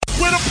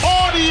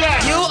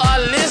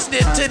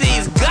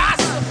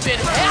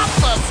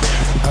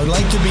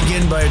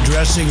by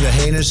addressing the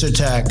heinous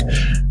attack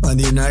on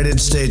the United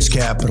States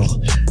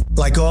Capitol.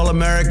 Like all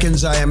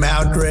Americans, I am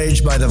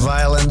outraged by the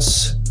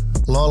violence,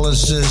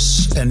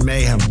 lawlessness, and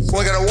mayhem.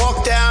 We're going to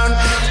walk down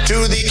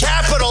to the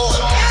Capitol,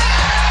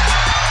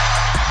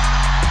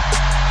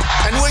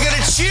 and we're going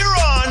to cheer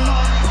on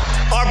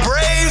our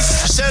brave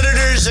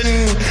senators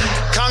and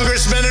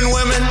congressmen and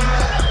women.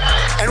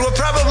 And we're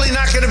probably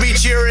not going to be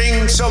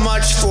cheering so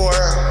much for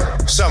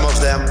some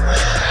of them,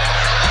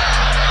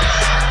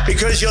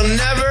 because you'll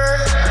never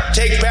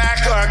take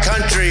back our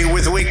country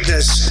with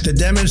weakness. The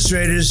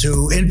demonstrators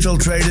who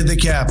infiltrated the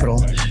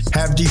Capitol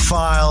have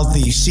defiled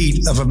the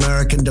seat of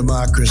American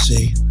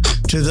democracy.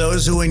 To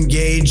those who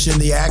engaged in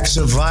the acts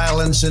of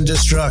violence and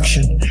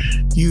destruction,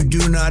 you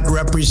do not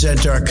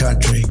represent our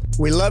country.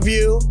 We love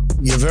you.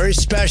 You're very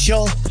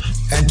special.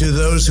 And to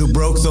those who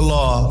broke the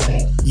law,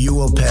 you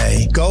will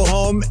pay. Go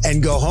home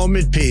and go home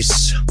in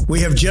peace. We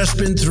have just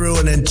been through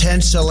an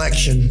intense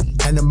election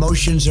and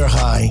emotions are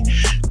high.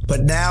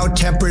 But now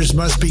tempers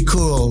must be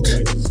cooled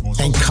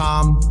and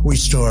calm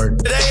restored.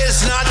 Today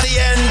is not the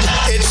end.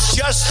 It's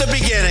just the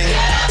beginning.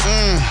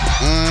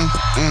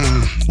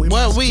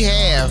 What we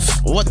have,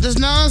 what this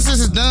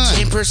nonsense is done.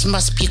 Tempers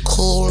must be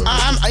cooled.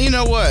 You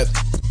know what?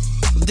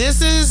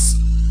 This is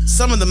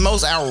some of the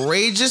most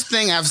outrageous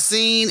thing I've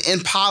seen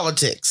in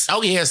politics.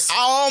 Oh, yes.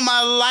 All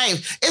my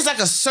life. It's like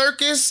a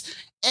circus,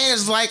 and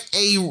it's like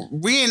a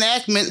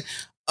reenactment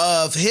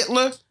of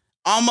Hitler.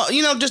 Almost,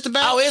 just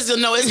about. Oh, it's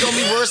going to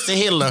be worse than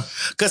Hitler.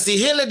 Because, see,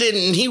 Hitler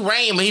he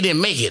ran, but he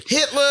didn't make it.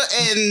 Hitler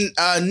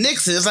and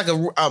Nixon, it's like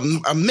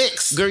a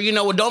mix. Girl, you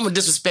know what? Don't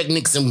disrespect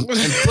Nixon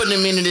and putting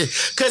him into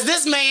this. Because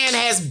this man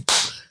has,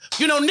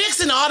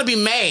 Nixon ought to be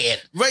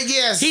mad. Right,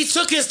 yes. He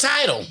took his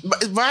title.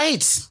 Right.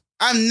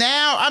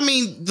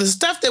 The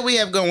stuff that we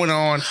have going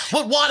on.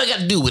 What water got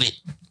to do with it?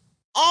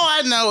 All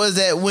I know is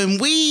that when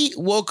we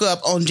woke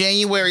up on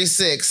January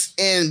 6th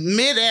in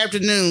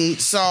mid-afternoon,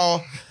 saw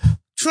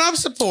Trump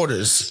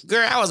supporters.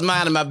 Girl, I was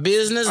minding my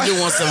business,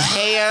 doing some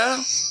hair.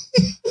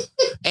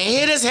 And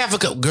here this half a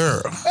cup.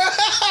 Girl.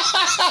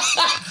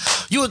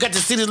 You got to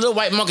see these little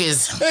white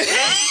monkeys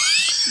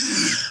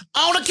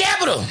on the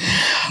Capitol.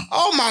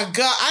 Oh my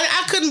God.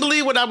 I couldn't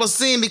believe what I was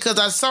seeing, because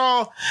I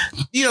saw,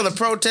 the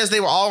protests. They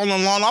were all on the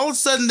lawn. All of a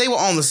sudden, they were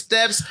on the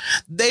steps.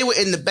 They were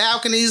in the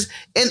balconies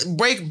and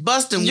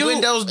busting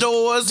windows,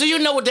 doors. Do you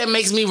know what that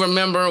makes me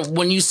remember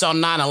when you saw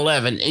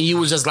 9/11 and you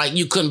was just like,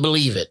 you couldn't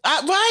believe it?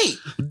 Right.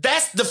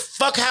 That's the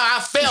fuck how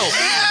I felt.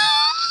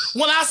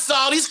 When I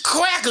saw these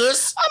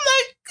crackers, I'm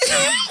like,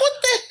 what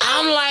the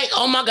hell? I'm like,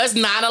 oh my God, it's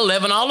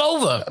 9/11 all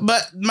over.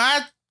 But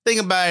my thing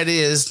about it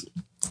is,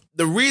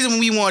 the reason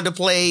we wanted to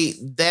play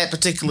that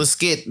particular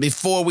skit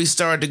before we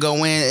started to go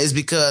in is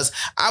because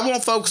I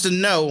want folks to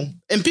know,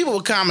 and people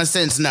with common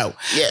sense know,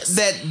 yes,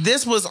 that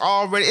this was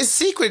it's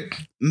secret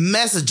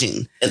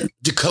messaging.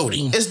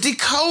 Decoding. It's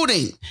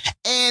decoding.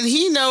 And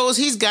he knows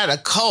he's got a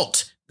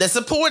cult that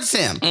supports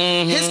him.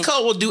 Mm-hmm. His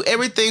cult will do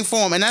everything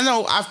for him. And I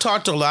know I've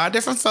talked to a lot of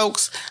different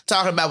folks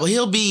talking about, well,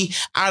 he'll be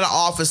out of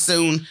office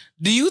soon.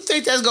 Do you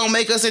think that's going to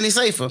make us any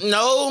safer?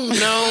 No.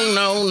 Because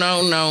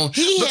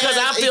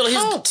I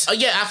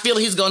feel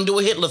he's going to do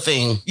a Hitler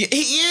thing. Yeah,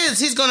 he is.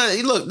 He's going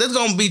to, look, there's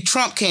going to be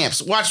Trump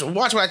camps. Watch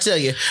what I tell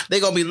you.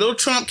 They're going to be little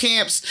Trump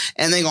camps,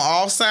 and they're going to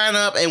all sign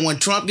up, and when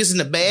Trump gets in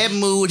a bad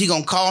mood, he's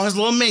going to call his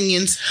little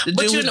minions to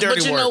do his dirty work.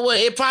 But you know what?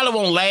 It probably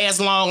won't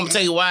last long. I'm going to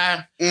tell you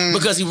why.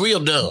 Because he's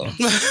real dumb.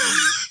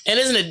 And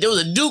isn't it, there was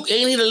a Duke,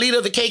 ain't he the leader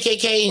of the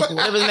KKK,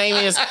 whatever his name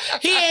is?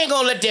 He ain't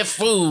going to let that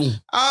fool.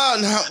 Oh,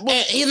 no.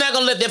 And he's not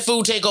going to let that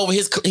fool take over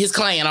his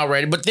clan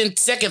already. But then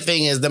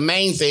the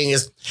main thing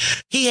is,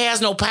 he has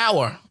no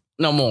power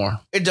no more.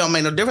 It don't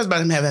make no difference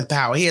about him having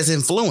power. He has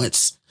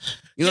influence.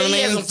 You know what I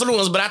mean? He has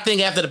influence, but I think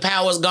after the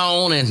power's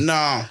gone and...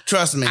 No,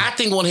 trust me. I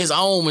think when his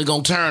own is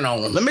going to turn on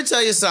him. Let me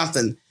tell you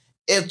something.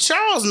 If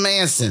Charles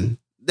Manson...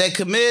 that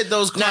committed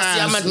those crimes. Now, see,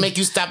 I'm going to make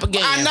you stop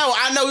again. I know.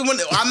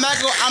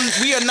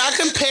 We are not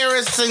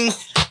comparing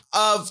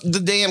of the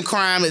damn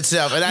crime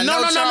itself. And I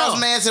know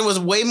Charles Manson was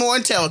way more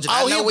intelligent.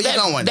 I know where you're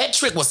going. That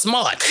trick was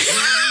smart.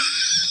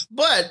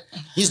 But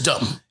he's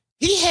dumb.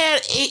 He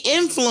had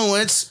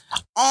influence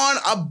on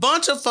a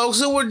bunch of folks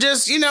who were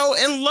just, in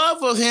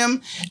love with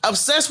him,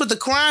 obsessed with the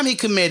crime he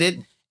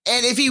committed.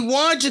 And if he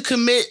wanted to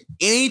commit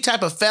any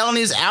type of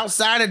felonies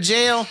outside of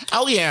jail,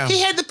 he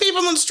had the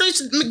people on the streets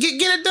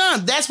get it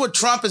done. That's what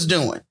Trump is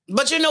doing.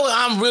 But you know what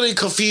I'm really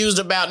confused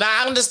about? Now,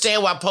 I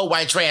understand why poor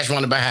white trash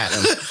running behind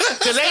them.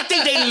 Because they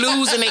think they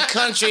lose in their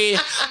country,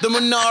 the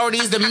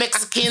minorities, the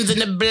Mexicans,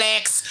 and the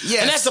blacks. Yes.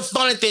 And that's the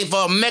funny thing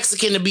for a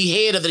Mexican to be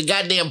head of the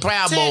goddamn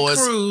Proud Boys.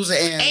 Ted Cruz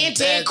and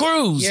Ted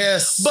Cruz.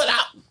 Yes. But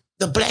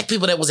the black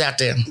people that was out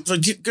there. So,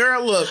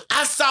 girl, look.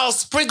 I saw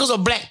sprinkles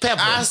of black pepper.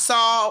 I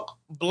saw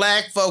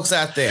black folks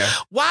out there.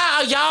 Why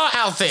are y'all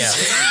out there?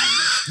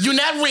 You're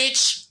not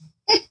rich.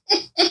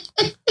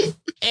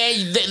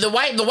 And the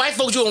white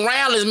folks you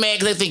around is mad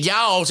because they think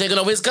y'all taking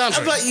over his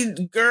country. I'm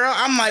like, girl,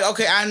 I'm like,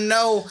 okay, I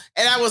know.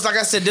 And I was, like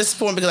I said,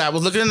 disappointed because I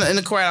was looking in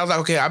the crowd. I was like,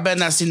 okay, I better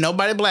not see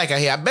nobody black out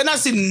here.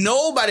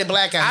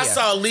 I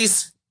saw at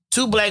least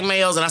 2 black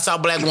males, and I saw a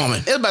black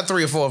woman. It was about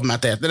 3 or 4 of them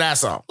out there that I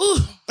saw. Well,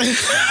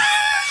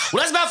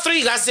 that's about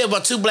 3. I said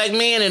about 2 black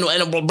men and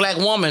a black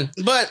woman.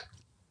 But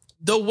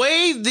the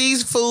way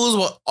these fools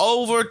were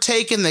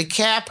overtaking the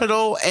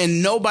Capitol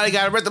and nobody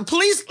got arrested, the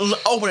police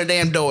opened the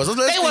damn doors. They were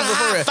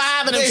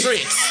high-fiving them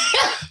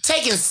tricks,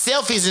 taking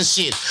selfies and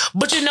shit.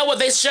 But you know what?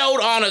 They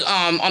showed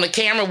on a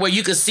camera where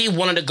you could see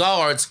one of the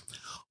guards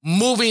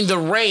moving the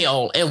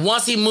rail, and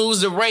once he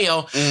moves the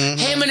rail,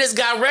 him and this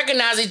guy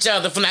recognize each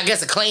other from, I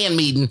guess, a Klan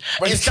meeting,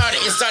 and start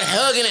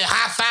hugging and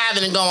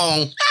high-fiving and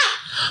going,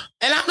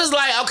 and I'm just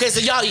like, okay,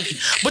 so y'all,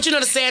 but you know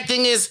the sad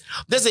thing is,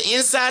 there's an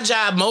inside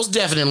job, most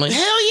definitely.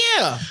 Hell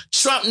yeah.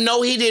 Trump,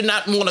 no, he did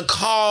not want to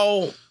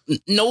call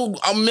no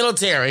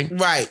military.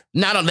 Right.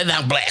 They're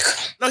not black.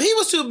 No, he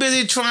was too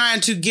busy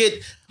trying to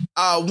get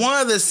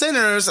one of the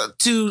senators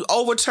to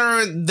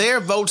overturn their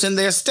votes in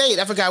their state.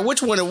 I forgot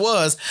which one it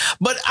was.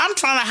 But I'm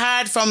trying to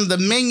hide from the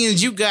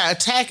minions you got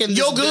attacking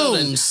your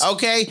goons.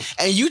 Okay?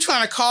 And you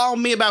trying to call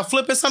me about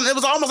flipping something. It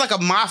was almost like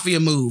a mafia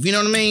move. You know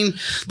what I mean?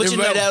 But they're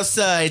right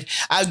outside.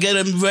 I've got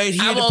him right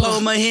here to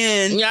pull my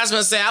hand. Yeah, I was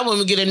going to say, I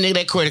wouldn't get a nigga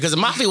that credit because the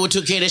mafia would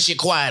took care of that shit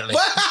quietly.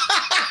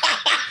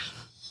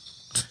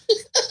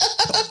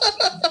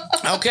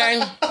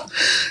 Okay.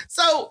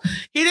 So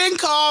he didn't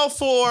call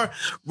for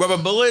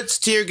rubber bullets,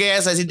 tear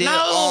gas as he did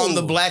on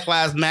the Black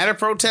Lives Matter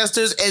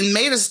protesters, and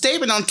made a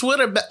statement on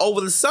Twitter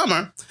over the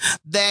summer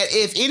that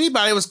if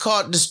anybody was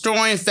caught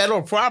destroying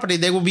federal property,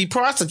 they would be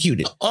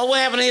prosecuted. Oh, what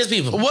happened to his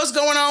people? What's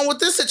going on with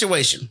this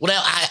situation?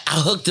 Well,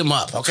 I hooked him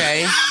up,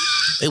 okay?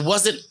 It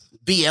wasn't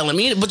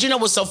BLM. But you know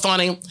what's so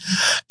funny? And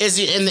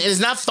it's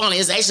not funny.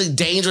 It's actually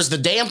dangerous. The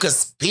damn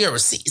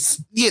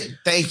conspiracies. Yeah,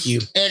 thank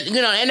you. And,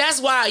 and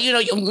that's why,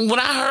 when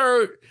I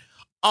heard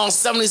on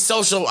some of these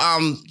social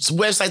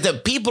websites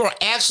that people are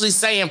actually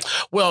saying,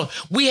 well,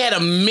 we had a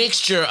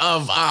mixture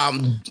of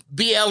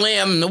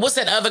BLM. What's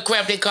that other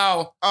crap they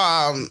call?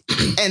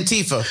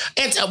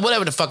 Antifa.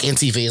 Whatever the fuck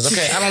Antifa is,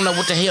 okay? I don't know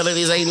what the hell it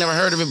is. I ain't never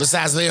heard of it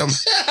besides them.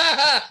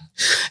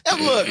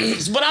 And look,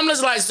 but I'm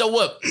just like, so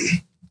what?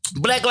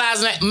 Black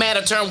Lives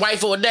Matter turned white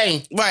for a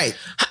day. Right.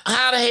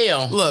 How the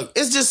hell? Look,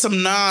 it's just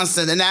some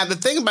nonsense. And now the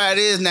thing about it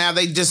is now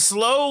they just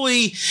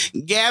slowly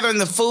gathering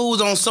the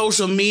fools on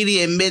social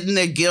media, admitting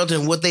their guilt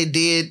and what they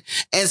did.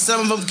 And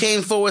some of them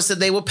came forward and said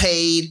they were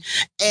paid.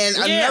 And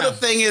another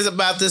thing is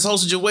about this whole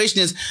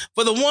situation is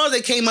for the ones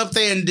that came up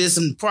there and did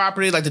some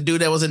property, like the dude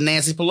that was in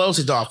Nancy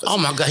Pelosi's office. Oh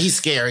my God, he's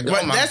scary.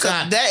 Right, oh my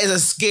God. That is a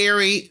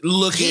scary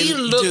looking He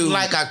looked dude.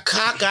 like a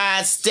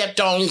cockeyed,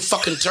 stepped on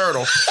fucking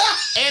turtle.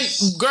 And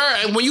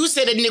girl, when you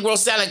said that Negro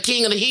sounded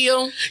King of the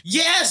Hill,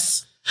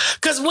 yes.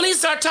 Because when he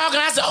started talking,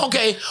 I said,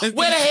 okay,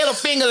 where the hell the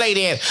finger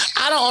lady at?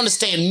 I don't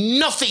understand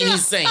nothing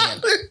he's saying.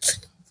 But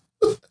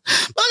like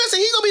I said,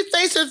 he's going to be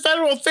facing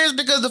federal offense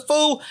because the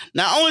fool,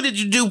 not only did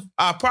you do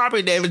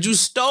property damage, you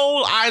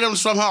stole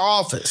items from her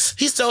office.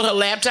 He stole her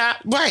laptop.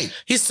 Right.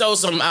 He stole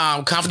some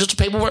confidential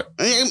paperwork.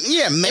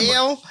 Yeah,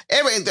 mail,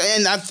 everything.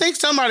 And I think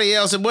somebody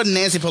else, it wasn't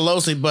Nancy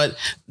Pelosi, but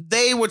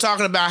they were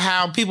talking about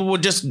how people were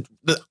just,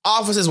 the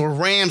offices were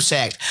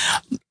ramshacked,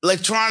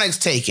 electronics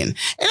taken. And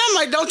I'm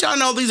like, don't y'all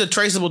know these are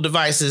traceable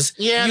devices?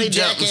 Yeah, they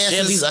jackasses.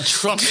 Yeah, these are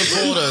Trump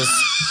supporters.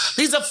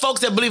 These are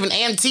folks that believe in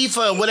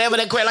Antifa or whatever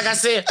that crap, like I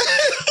said.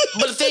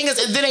 But the thing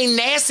is, then they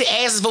nasty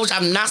asses, which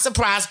I'm not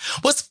surprised,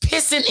 was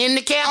pissing in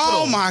the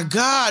Capitol. Oh my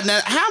God. Now,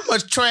 how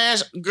much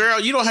trash,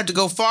 girl, you don't have to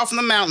go far from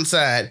the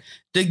mountainside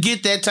to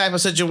get that type of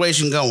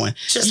situation going.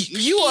 Just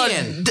you are,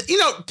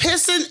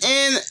 pissing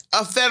in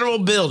a federal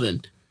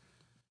building.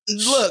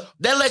 Look,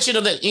 that lets you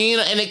know that,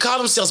 and they call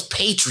themselves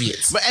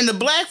patriots. And the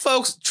black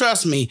folks,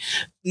 trust me,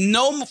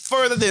 no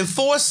further than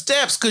 4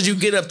 steps could you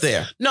get up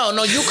there. No,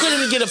 you couldn't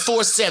even get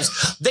 4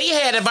 steps. They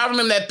had, if I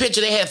remember that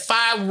picture, they had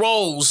 5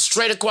 rows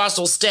straight across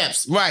those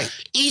steps. Right.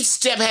 Each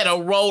step had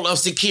a roll of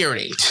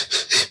security.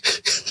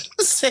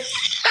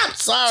 I'm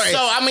sorry. So,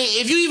 I mean,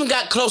 if you even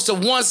got close to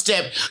 1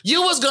 step,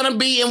 you was going to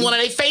be in one of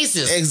their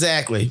faces.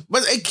 Exactly.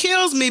 But it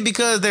kills me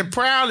because they're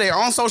proud. They're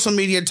on social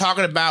media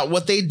talking about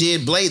what they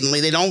did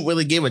blatantly. They don't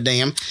really give a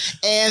damn.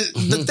 And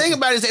the thing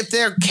about it is if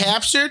they're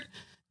captured,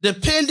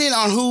 depending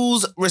on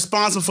who's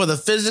responsible for the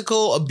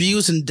physical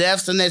abuse and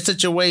deaths in that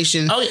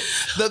situation. Oh,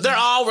 yeah. They're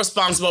all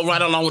responsible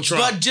right along with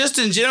Trump. But just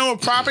in general,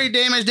 property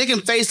damage, they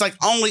can face like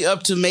only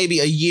up to maybe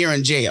a year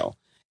in jail.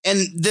 And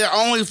they're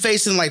only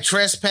facing like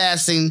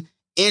trespassing,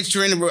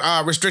 entering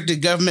a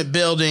restricted government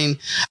building,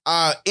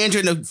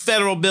 entering a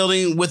federal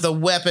building with a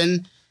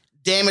weapon,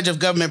 damage of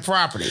government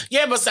property.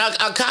 Yeah, but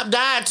a cop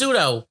died too,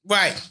 though.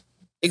 Right.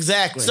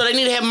 Exactly. So they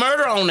need to have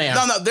murder on there.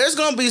 No, there's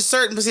going to be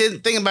certain... See, the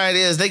thing about it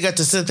is they got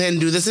to sit there and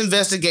do this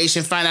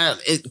investigation, find out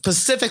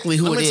specifically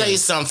who it is. Let me tell you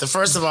something.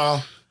 First of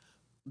all,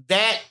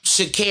 that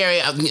should carry...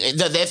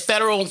 that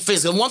federal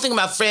physical... One thing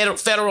about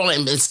federal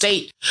and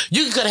state,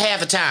 you can cut half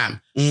the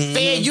time. Mm-hmm.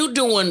 Fed, you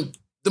doing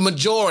the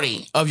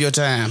majority of your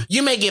time.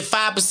 You may get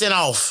 5%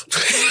 off.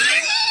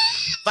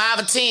 5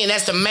 or 10,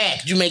 that's the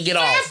max you may get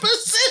off.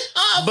 5%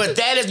 off. But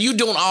that is you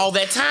doing all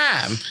that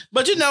time.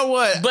 But you know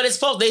what? But they're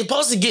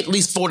supposed to get at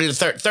least 30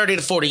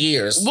 to 40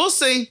 years. We'll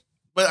see.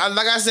 But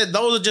like I said,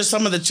 those are just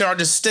some of the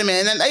charges stemming.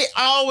 And then they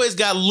always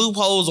got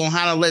loopholes on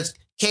how to let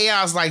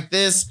chaos like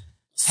this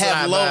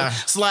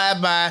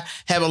slide by,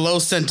 have a low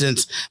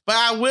sentence. But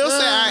I will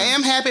say I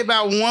am happy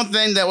about one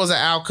thing that was an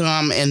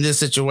outcome in this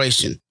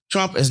situation.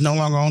 Trump is no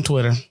longer on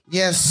Twitter.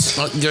 Yes.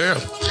 Girl.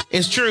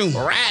 It's true.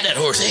 Ride that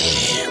horse.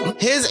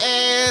 His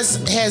ass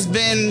has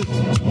been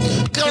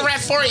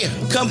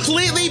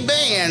completely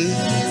banned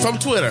from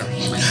Twitter.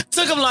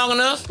 Took him long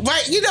enough.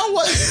 Right. You know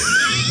what?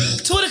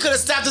 Twitter could have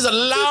stopped us a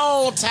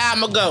long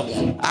time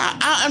ago.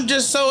 I'm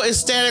just so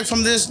ecstatic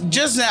from this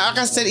just now. Like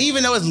I said,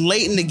 even though it's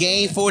late in the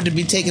game for it to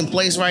be taking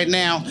place right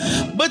now,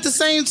 but at the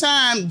same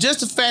time,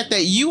 just the fact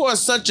that you are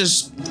such a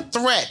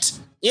threat.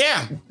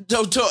 Yeah.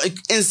 To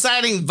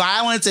inciting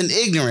violence and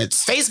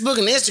ignorance. Facebook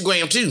and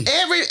Instagram, too.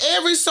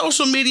 Every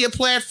social media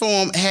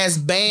platform has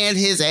banned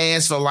his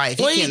ass for life.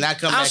 He cannot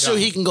come back. I'm sure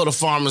he can go to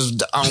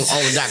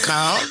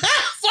farmersonly.com.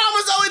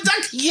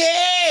 Farmersonly.com.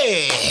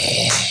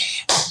 Yeah.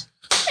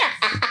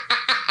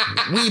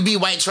 We be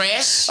white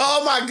trash.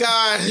 Oh my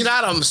God. You know,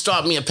 I don't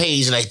start me a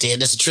page like that.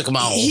 That's a trick of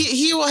my own.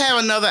 He will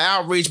have another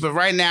outreach, but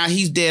right now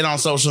he's dead on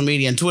social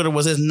media, and Twitter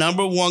was his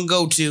number one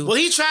go-to. Well,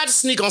 he tried to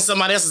sneak on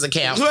somebody else's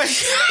account. He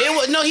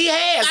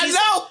has. I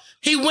know.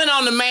 He went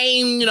on the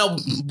main,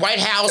 White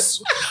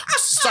House,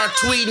 start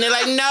tweeting. They're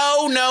like,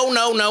 no.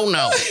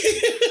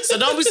 So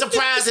don't be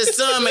surprised his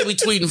son may be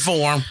tweeting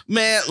for him.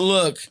 Man,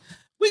 look.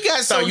 We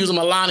got start using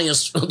Melania.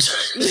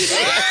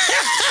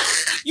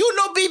 You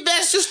know be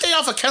best. You stay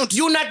off account.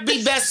 You not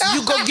be best.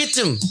 You go get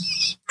them.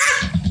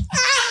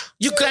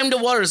 You claim the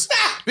worst.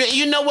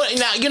 You know what?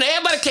 Now,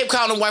 everybody kept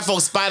calling them white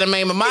folks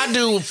Spider-Man, but my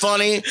dude was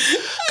funny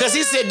because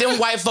he said them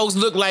white folks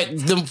look like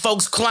them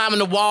folks climbing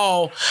the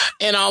wall.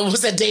 And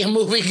what's that damn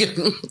movie?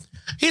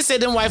 He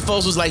said them white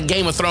folks was like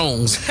Game of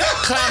Thrones,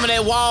 climbing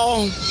that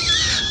wall,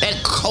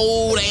 that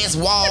cold ass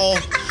wall.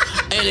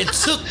 And it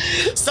took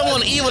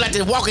someone evil like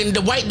the Walking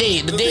the White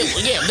Dead.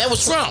 That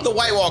was Trump. The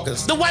White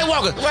Walkers. The White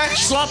Walker. Right.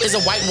 Trump is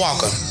a White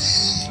Walker.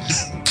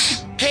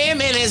 Him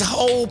and his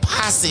whole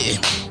posse.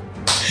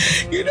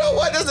 You know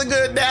what? That's a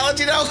good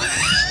analogy, though.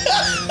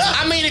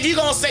 I mean, if you're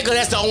going to say, because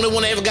that's the only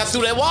one that ever got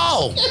through that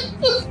wall.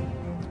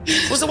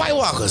 What's the White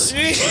Walkers?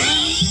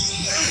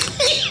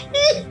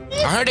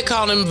 I heard they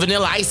call them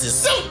Vanilla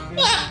Isis.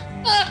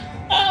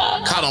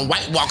 Call them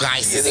White Walker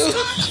Isis.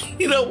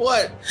 You know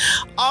what?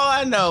 All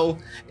I know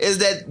is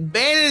that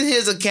banning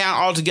his account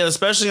altogether,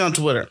 especially on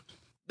Twitter,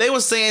 they were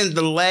saying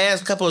the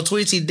last couple of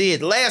tweets he did,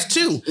 the last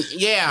two.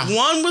 Yeah.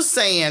 One was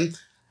saying,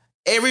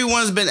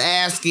 everyone's been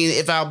asking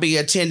if I'll be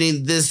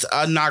attending this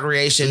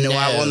inauguration. No,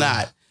 I will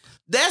not.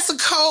 That's a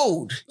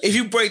code if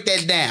you break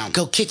that down.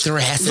 Go kick their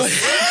asses.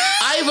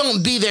 I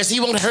won't be there, so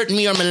you won't hurt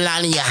me or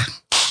Melania.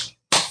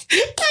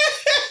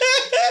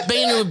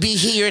 Boehner will be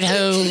here at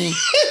home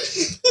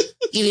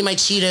eating my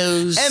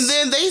Cheetos. And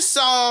then they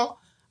saw,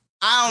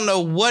 I don't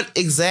know what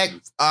exact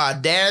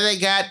data they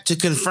got to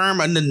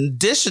confirm an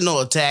additional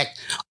attack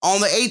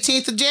on the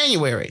 18th of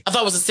January. I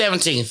thought it was the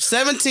 17th.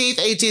 17th,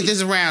 18th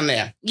is around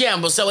there. Yeah,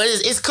 but so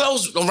it's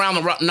close around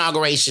the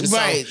inauguration.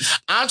 Right. So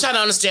I'm trying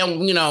to understand,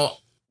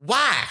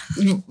 why?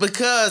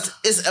 Because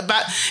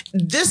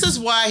this is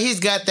why he's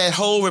got that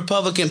whole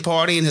Republican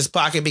Party in his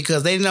pocket,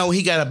 because they know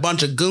he got a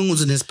bunch of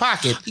goons in his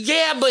pocket.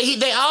 Yeah, but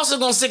they also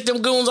gonna stick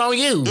them goons on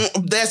you.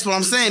 That's what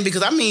I'm saying,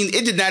 because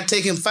it did not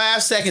take him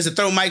 5 seconds to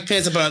throw Mike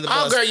Pence up under the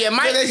bus. Oh, girl, yeah,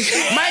 Mike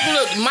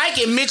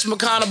and Mitch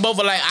McConnell both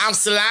are like, I'm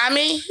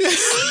slimy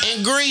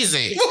and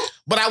greasy,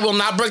 but I will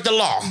not break the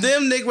law.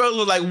 Them Negroes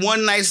look like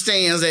one night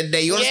stands that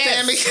day. You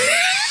understand me?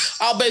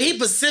 Oh, but he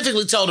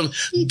specifically told him,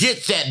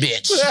 get that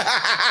bitch.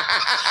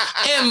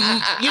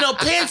 And,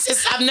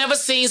 Pence, I've never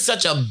seen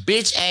such a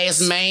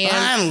bitch-ass man.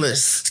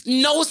 Spineless.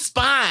 No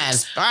spine.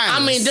 Spineless. I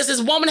mean, does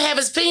this woman have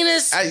his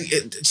penis?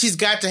 She's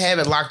got to have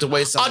it locked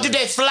away somewhere. Or did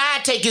that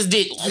fly take his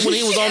dick when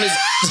he was on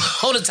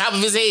the top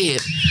of his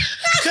head?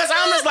 Because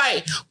I'm just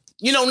like...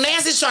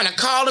 Nancy's trying to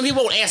call him. He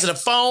won't answer the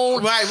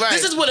phone. Right.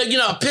 This is what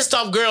a pissed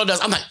off girl does.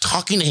 I'm like,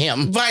 talking to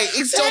him. Right,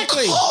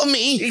 exactly. Don't call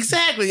me.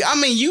 Exactly. I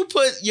mean, you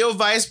put your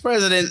vice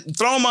president,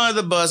 throw him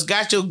under the bus,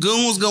 got your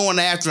goons going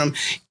after him.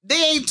 They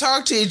ain't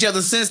talked to each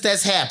other since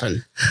that's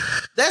happened.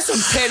 That's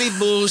some petty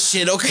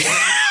bullshit, okay?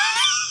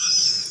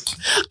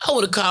 I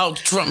would have called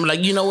Trump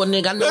like, you know what,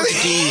 nigga? I know what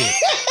you did.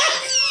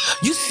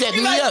 You set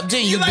me up,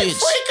 didn't you, bitch?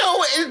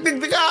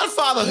 Franco, the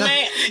Godfather.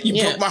 Man,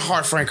 you broke my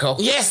heart, Franco.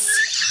 Yes.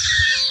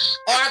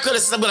 Or I could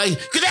have said, like,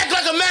 you act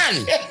like a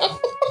man.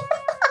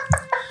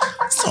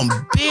 Some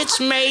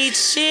bitch-made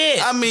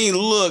shit. I mean,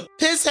 look,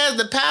 Pence has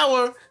the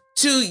power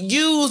to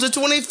use the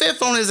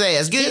 25th on his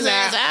ass. Get his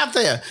ass out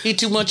there. He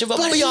too much of a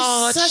bitch.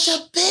 He's such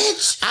a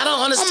bitch. I don't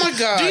understand. Oh, my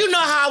God. Do you know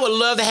how I would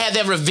love to have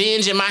that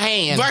revenge in my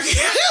hand?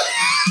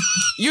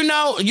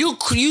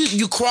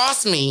 You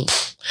cross me.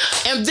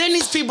 And then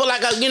these people,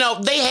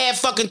 they had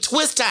fucking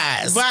twist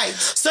ties. Right.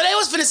 So they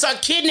was finna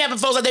start kidnapping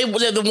folks like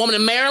the woman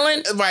in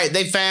Maryland. Right.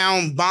 They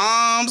found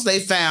bombs. They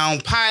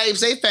found pipes.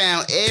 They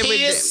found everything.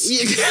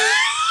 Piss.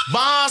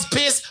 Bombs,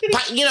 piss,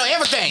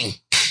 everything.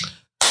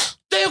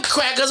 Them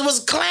crackers was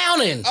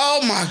clowning.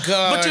 Oh my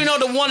God. But you know,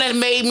 the one that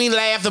made me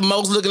laugh the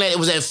most looking at it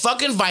was that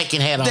fucking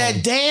Viking hat on.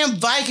 That damn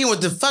Viking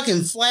with the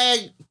fucking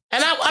flag.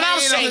 And I'm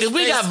saying,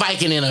 we got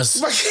Viking in us.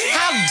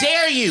 How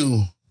dare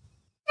you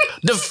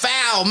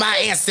defile my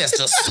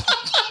ancestors?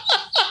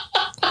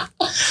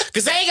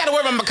 Because they ain't got to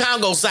worry about my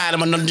Congo side or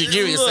my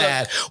Nigeria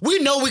side. We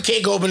know we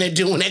can't go over there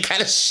doing that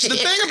kind of shit. The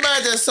thing about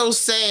it that's so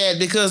sad,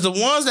 because the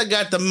ones that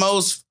got the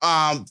most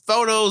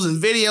photos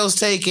and videos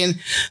taken,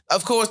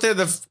 of course, they're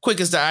the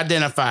quickest to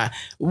identify.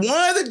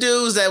 One of the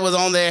dudes that was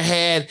on there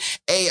had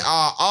a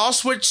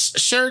Auschwitz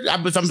shirt,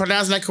 if I'm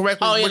pronouncing that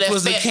correctly, which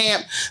was the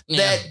camp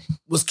that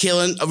was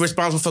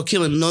responsible for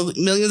killing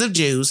millions of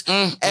Jews,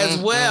 as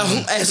well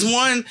as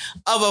one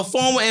of a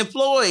former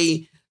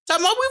employee.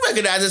 Talking about, we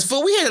recognize this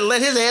fool. We had to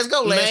let his ass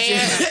go last year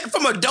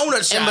from a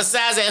donut shop. And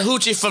besides that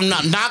hoochie from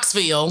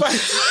Knoxville,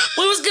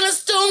 we was gonna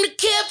storm the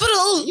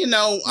Capitol. You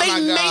know, they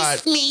oh my God.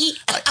 maced me.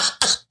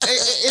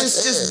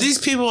 It's just, these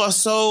people are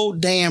so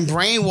damn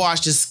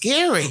brainwashed. It's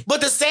scary.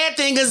 But the sad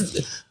thing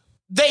is,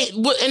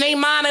 in their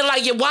mind, they're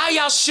like, why are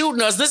y'all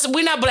shooting us? Listen,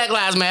 we're not Black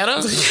Lives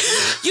Matter.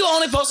 You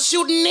only supposed to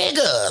shoot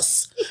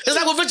niggas. It's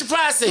like what Richard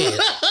Pryor said.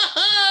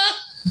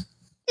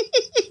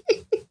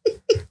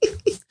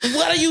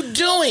 What are you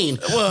doing?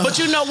 But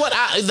you know what?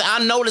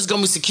 I know there's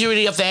going to be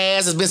security up their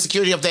ass. There's been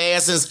security up their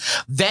ass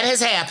since that has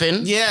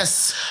happened.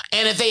 Yes.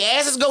 And if they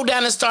asses go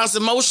down and start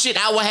some more shit,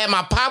 I will have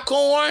my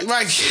popcorn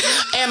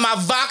and my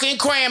vodka and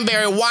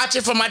cranberry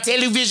watching from my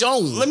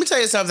television. Let me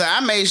tell you something. I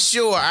made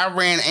sure I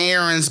ran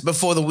errands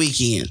before the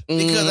weekend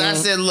because I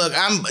said, look,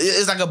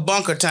 it's like a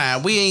bunker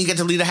time. We ain't get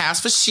to leave the house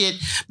for shit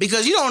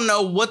because you don't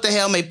know what the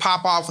hell may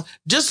pop off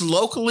just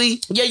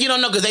locally. Yeah, you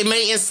don't know because they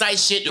may incite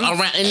shit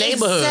around in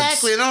neighborhoods.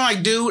 Exactly. And I'm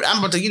like, dude, I'm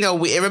about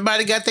to,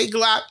 everybody got their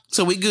Glock,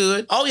 so we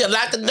good. Oh, yeah,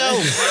 lock the door.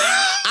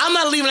 I'm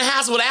not leaving the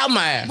house without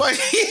mine.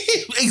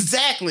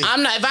 Exactly.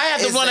 I'm not. If I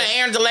have to run an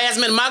errand at the last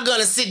minute, my gun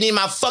is sitting in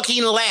my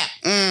fucking lap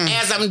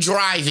as I'm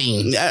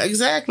driving.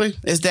 Exactly.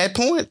 It's that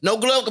point. No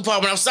glove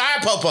compartment. I'm sorry,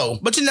 Popo.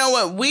 But you know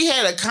what? We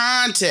had a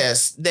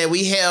contest that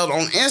we held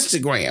on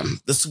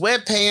Instagram, the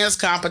sweatpants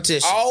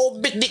competition. Oh,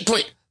 big dick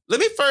print. Let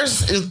me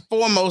first and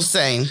foremost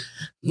say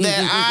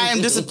that I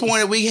am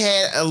disappointed we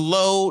had a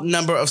low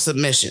number of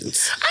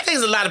submissions. I think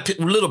there's a lot of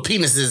little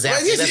penises out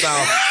there, that's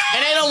all.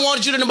 And they don't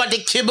want you to know about their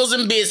kibbles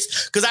and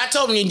bits, because I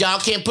told them y'all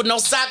can't put no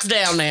socks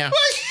down there.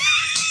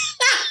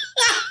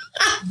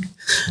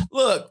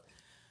 Look,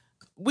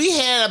 we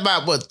had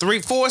about,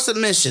 3-4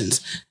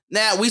 submissions.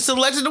 Now, we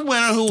selected the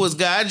winner, who was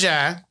Guy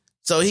Jai.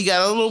 So he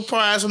got a little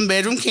prize from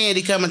Bedroom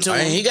Candy coming to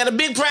him. He got a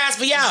big prize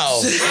for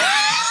y'all.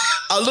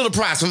 A little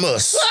prize from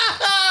us.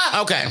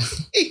 Okay.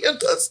 You're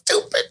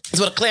stupid. That's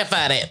what I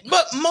clarified that.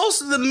 But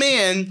most of the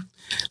men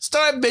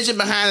started bitching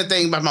behind the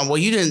thing about well,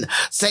 you didn't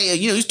say,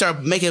 you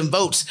start making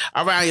votes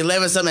around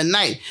 11-something at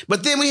night.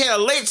 But then we had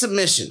a late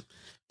submission.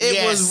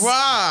 It was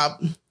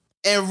Rob.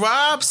 And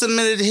Rob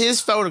submitted his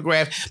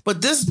photograph.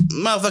 But this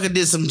motherfucker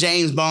did some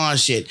James Bond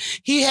shit.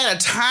 He had a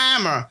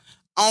timer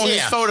on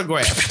his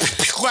photograph.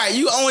 Right,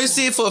 you only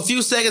see it for a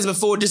few seconds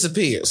before it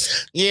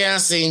disappears. Yeah, I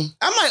see.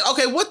 I'm like,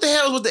 okay, what the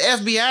hell is with the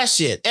FBI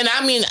shit? And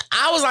I mean,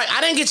 I was like, I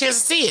didn't get a chance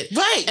to see it.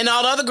 Right. And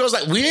all the other girls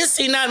like, we didn't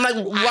see nothing. I'm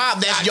like,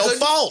 Rob, that's your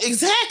fault.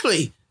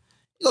 Exactly.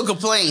 You gonna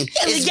complain.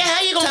 How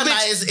you gonna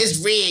bitch? It's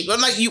rigged. I'm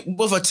like, you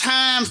with a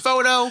time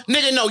photo?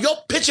 Nigga, no, your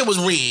picture was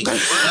rigged.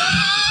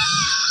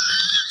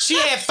 She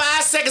had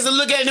 5 seconds to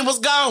look at it and it was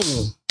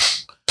gone.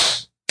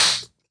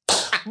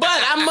 But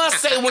I must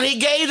say, when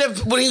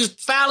he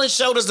finally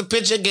showed us the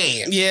picture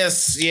again.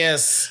 Yes.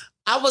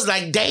 I was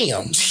like,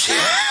 damn,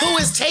 who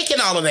is taking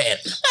all of that?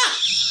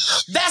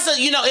 That's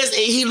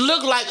he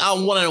looked like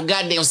one of them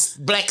goddamn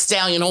black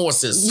stallion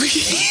horses.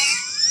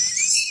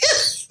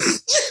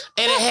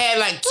 And it had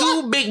like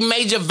 2 big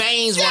major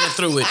veins running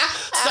through it.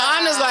 So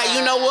I'm just like,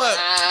 you know what?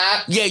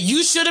 Yeah,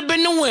 you should have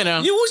been the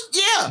winner.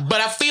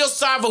 But I feel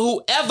sorry for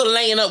whoever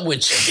laying up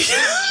with you.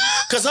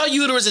 Because her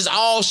uterus is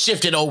all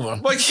shifted over.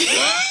 Got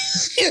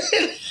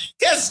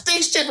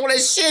stick shift on that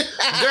shit.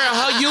 Girl,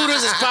 her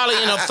uterus is probably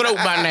in her throat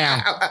by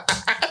now.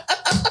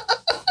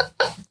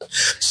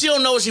 She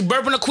don't know if she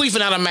burping or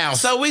queefing out her mouth.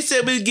 So we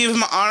said we'd give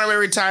him an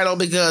honorary title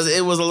because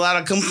it was a lot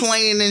of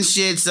complaining and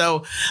shit.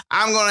 So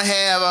I'm going to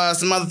have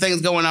some other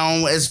things going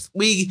on as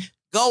we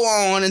go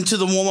on into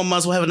the warmer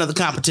months. We'll have another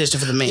competition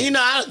for the men.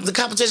 The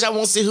competition, I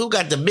want to see who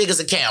got the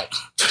biggest account.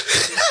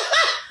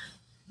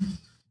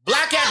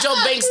 Block out your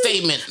bank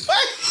statement.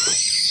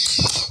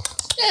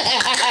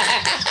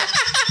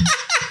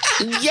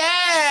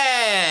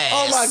 Yes.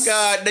 Oh my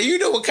God. Now you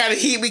know what kind of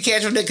heat we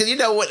catch from that, because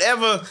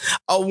whatever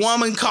a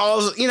woman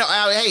calls,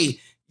 out, hey,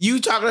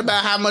 you talking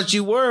about how much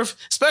you worth,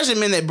 especially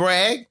men that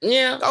brag.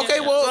 Yeah.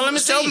 Okay, well let me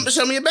show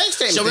me your bank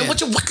statement. Show me what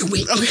you're working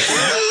with.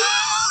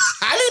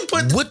 I didn't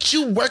put what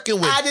you working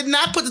with. I did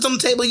not put this on the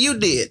table. You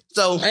did.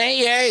 So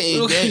hey.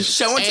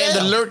 Show and tell. And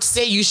the alert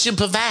said you should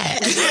provide.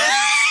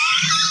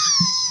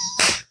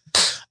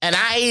 And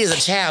I is a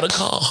child of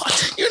God.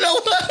 You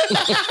know what?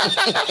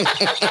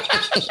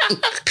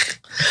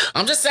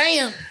 I'm just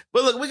saying.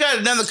 But look, we got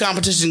another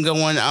competition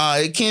going.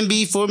 It can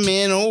be for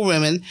men or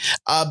women.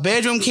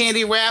 Bedroom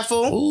candy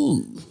raffle.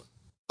 Ooh.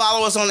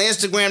 Follow us on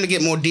Instagram to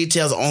get more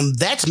details on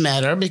that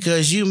matter,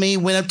 because you may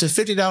win up to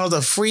 $50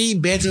 of free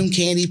bedroom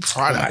candy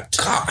product.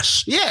 Oh my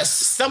gosh. Yes.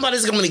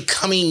 Somebody's going to be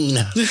coming.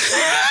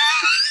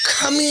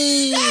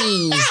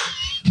 Coming.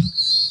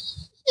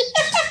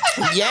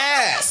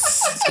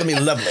 Yes. It's going to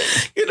be lovely.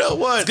 You know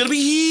what? It's going to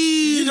be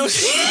huge.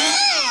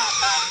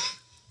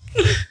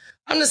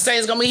 I'm just saying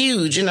it's going to be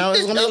huge. It's going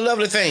to be a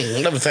lovely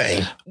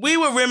thing. We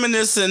were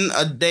reminiscing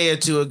a day or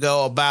two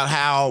ago about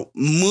how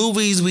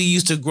movies we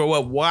used to grow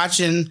up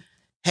watching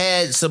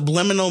had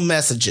subliminal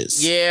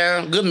messages.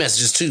 Yeah, good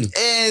messages too.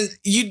 And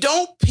you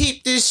don't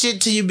peep this shit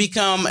till you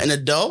become an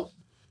adult.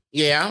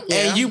 Yeah.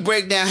 And you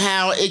break down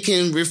how it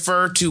can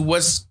refer to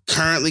what's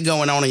currently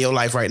going on in your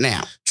life right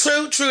now.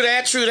 True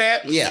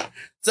that. Yeah.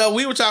 So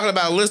we were talking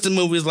about a list of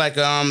movies like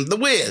The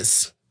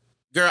Wiz.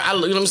 Girl,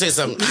 let me say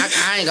something.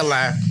 I ain't gonna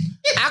lie.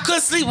 I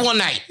couldn't sleep one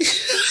night.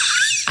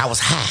 I was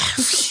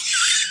high.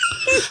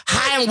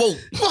 High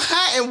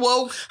and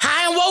woke.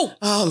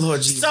 Oh,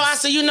 Lord Jesus. So I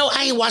said,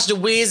 I ain't watched The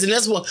Wiz, and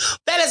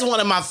that is one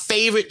of my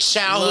favorite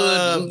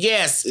childhood.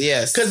 Yes.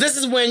 Because this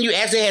is when you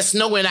actually had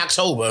snow in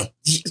October.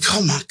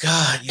 Oh, my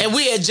God. Yes. And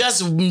we had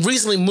just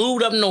recently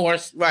moved up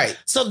north. Right.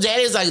 So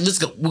Daddy's like,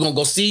 we're going to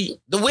go see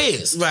The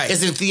Wiz. Right.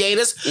 It's in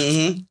theaters.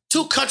 Mm-hmm.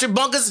 2 country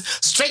bunkers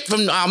straight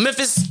from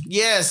Memphis.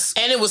 Yes.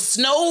 And it was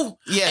snow.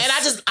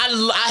 Yes.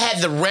 And I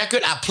had the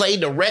record. I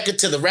played the record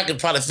till the record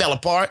probably fell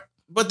apart.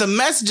 But the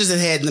messages it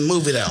had in the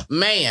movie, though.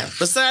 Man.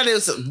 Besides, it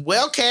was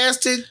well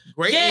casted,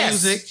 great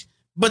music.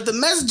 But the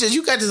messages,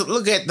 you got to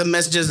look at the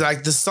messages,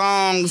 like the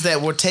songs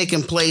that were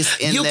taking place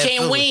in You that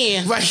can't movie.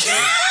 win. Right.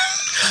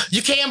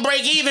 You can't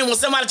break even when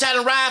somebody try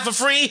to ride for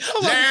free.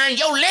 Learn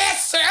your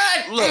lesson.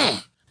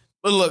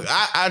 Look,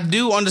 I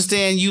do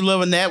understand you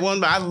loving that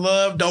one, but I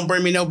love Don't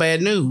Bring Me No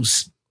Bad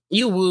News.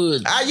 You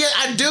would.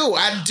 I do.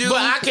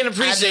 But I can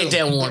appreciate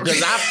that one.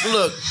 Because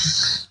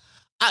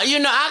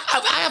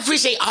I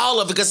appreciate all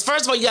of it, because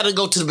first of all, you got to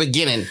go to the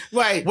beginning.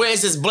 Right. Where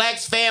it's this black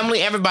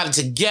family, everybody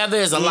together,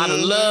 there's a lot of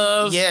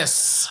love.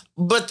 Yes.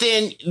 But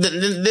then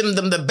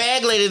the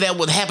bag lady that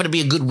would happen to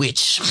be a good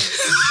witch.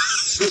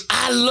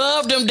 I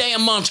love them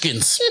damn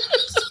munchkins.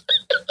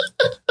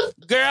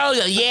 Girl,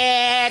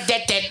 yeah,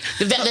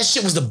 that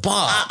shit was the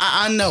bar.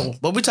 I know,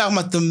 but we're talking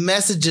about the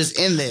messages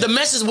in there. The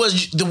message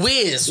was The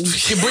Wiz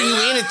can bring you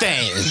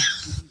anything.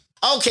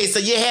 Okay, so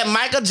you had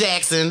Michael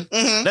Jackson.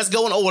 Mm-hmm. Let's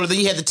go in order. Then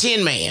you had the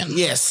Tin Man.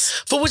 Yes.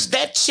 For which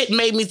that shit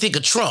made me think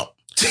of Trump.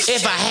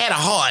 If I had a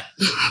heart,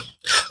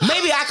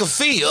 maybe I could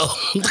feel.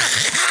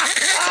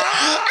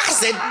 I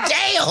said,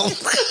 damn.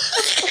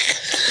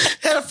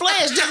 Had a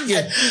flash, didn't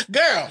you?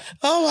 Girl.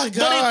 Oh, my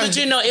God. But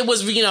it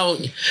was,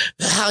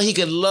 how he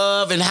could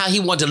love and how he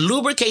wanted to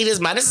lubricate his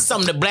mind. This is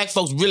something that black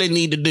folks really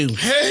need to do.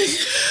 Hey.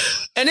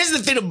 And this is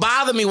the thing that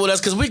bothered me with us,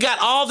 because we got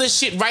all this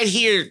shit right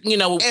here,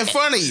 in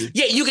front of you.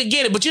 Yeah, you can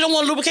get it, but you don't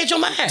want to lubricate your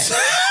mind.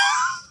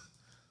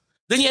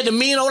 Then you had the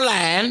mean old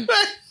line.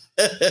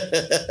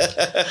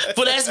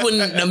 But that's when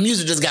the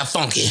music just got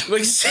funky.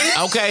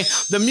 Okay?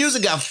 The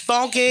music got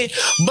funky,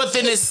 but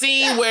then the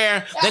scene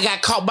where they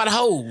got caught by the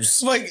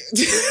hose. Like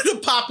the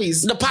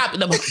poppies. The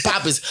poppies.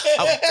 Thotties.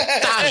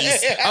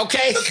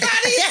 Okay?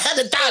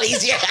 The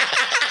thotties, yeah.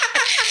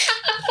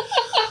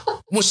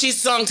 When she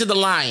sung to the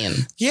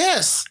lion.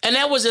 Yes. And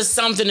that was just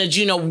something that,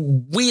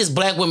 we as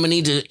black women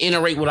need to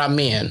iterate with our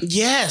men.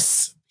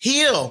 Yes.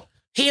 Heal,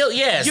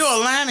 yes. You're a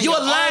lion. You're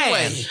a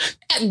lion.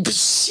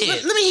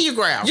 Shit. Let me hear you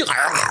growl.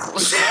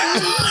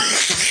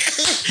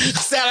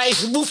 Sound like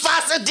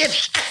Mufasa did.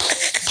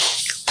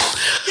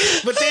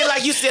 But then,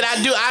 like you said,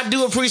 I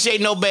do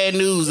appreciate No Bad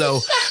News,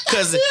 though.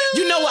 Because,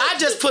 you know what? I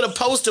just put a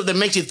poster that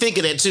makes you think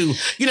of that, too.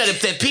 You know,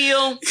 that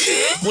pill?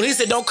 When he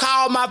said, don't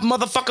call my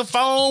motherfucking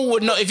phone.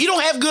 If you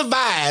don't have good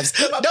vibes,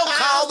 don't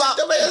call my...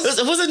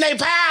 What's his name,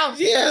 Pal?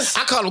 Yes.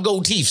 I call him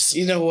Gold Teeths.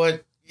 You know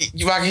what?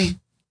 Rocky,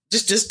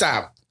 just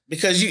stop.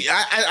 Because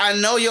I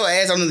know your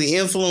ass under the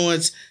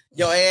influence.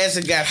 Your ass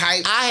had got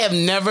hyped. I have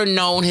never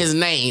known his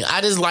name.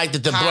 I just liked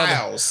that the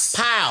Piles.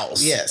 brother.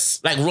 Piles.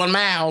 Yes. Like run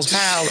miles,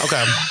 Piles.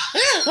 Okay.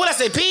 What I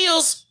say,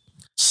 Pills?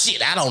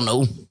 Shit, I don't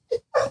know.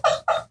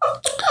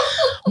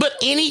 But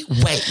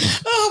anyway.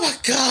 Oh my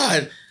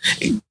God.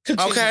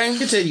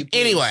 Continue. Please.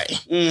 Anyway,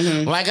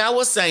 like I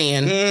was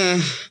saying,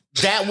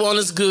 that one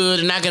is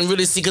good, and I can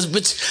really see,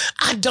 but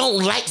I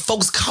don't like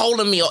folks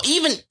calling me, or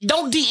even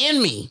don't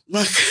DM me.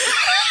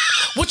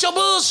 With your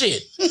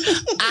bullshit.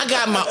 I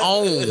got my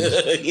own.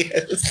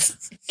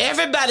 Yes.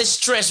 Everybody's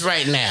stressed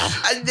right now.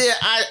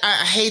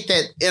 I hate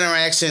that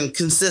interaction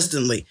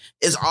consistently.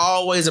 It's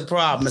always a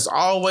problem. It's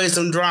always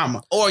some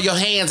drama. Or your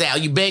hands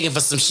out. You begging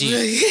for some shit.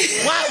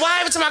 Why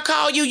every time I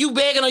call you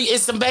begging,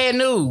 it's some bad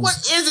news? What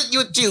is it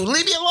with you?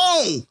 Leave me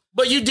alone.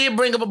 But you did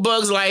bring up A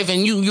Bug's Life,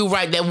 and you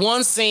right, that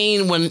one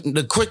scene when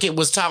the cricket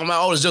was talking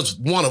about, it's just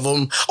one of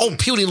them. Oh,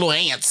 puny little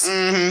ants.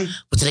 Mm-hmm.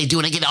 What do? They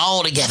get it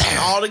all together.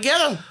 All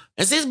together.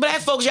 And since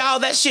black folks, y'all,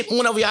 that shit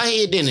went over y'all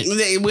head, didn't it?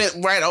 It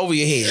went right over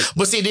your head.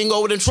 But see, it didn't go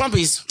over them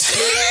Trumpies.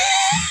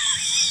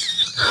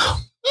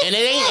 And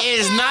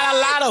it's not a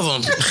lot of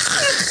them.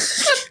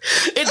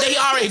 They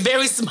are a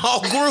very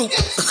small group.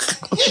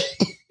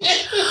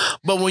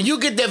 But when you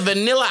get that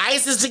Vanilla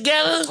Ices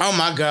together, oh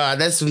my God,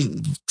 that's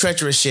some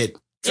treacherous shit.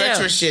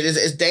 Treacherous shit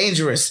is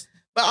dangerous.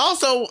 But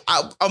also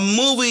a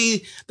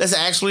movie that's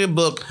actually a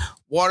book,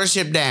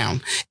 Watership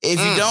Down. If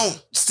you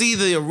don't see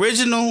the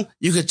original,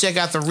 you can check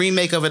out the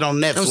remake of it on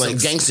Netflix. Them some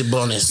gangster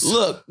bunnies.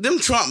 Look, them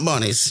Trump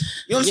bunnies.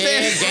 You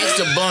understand? Yeah,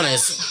 gangster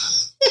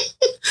bunnies.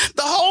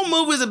 The whole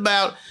movie is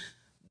about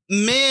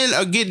men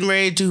are getting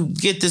ready to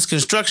get this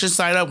construction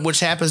site up,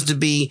 which happens to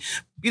be,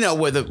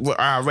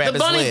 where our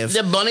rabbits live.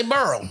 The bunny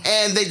burrow.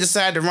 And they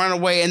decide to run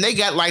away, and they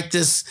got like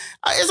this,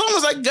 it's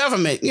almost like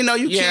government. You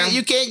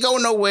can't go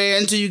nowhere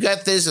until you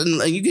got this,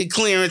 and you get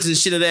clearance and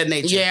shit of that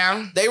nature.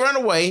 Yeah. They run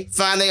away,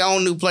 find their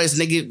own new place,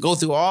 and they go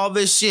through all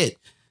this shit.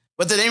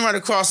 But then they run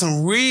across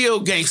some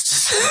real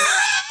gangsters.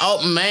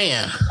 Oh,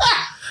 man.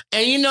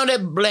 And you know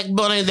that black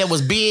bunny that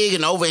was big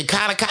and over in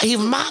Kata, he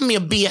reminded me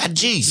of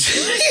B.I.G.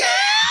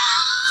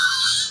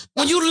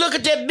 When you look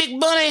at that big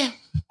bunny,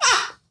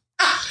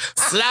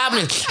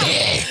 slobbing,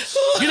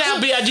 you know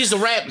how B.I.G. used to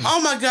rap? Oh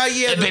my God,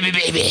 yeah. Baby.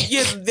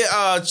 Yeah,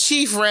 the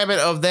Chief Rabbit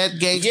of that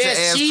gangster.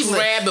 Yes, Chief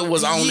Rabbit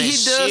was on that shit.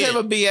 He does have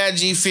a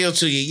B.I.G. feel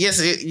to you.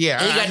 Yes,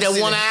 yeah. And he got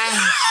that one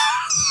eye.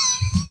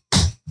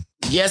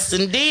 Yes,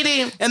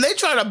 indeedy. And they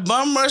try to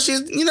bum rush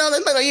his, they like,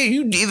 yeah,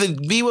 you either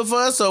be with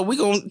us or we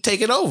gonna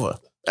take it over.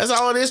 That's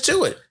all it is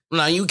to it.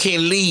 No, you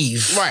can't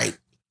leave. Right.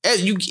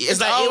 It's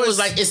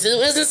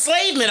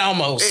enslavement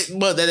almost.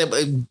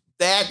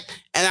 That,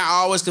 and I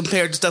always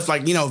compare it to stuff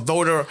like,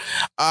 voter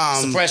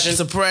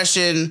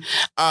suppression,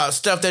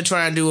 stuff they're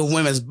trying to do with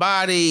women's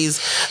bodies,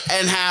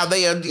 and how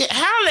they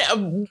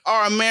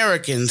are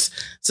Americans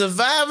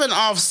surviving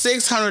off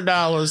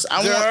 $600.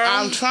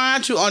 I'm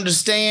trying to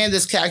understand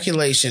this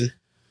calculation.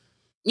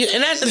 Yeah,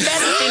 and that's the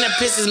thing that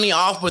pisses me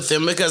off with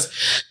them, because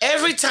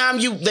every time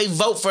they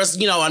vote for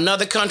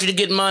another country to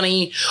get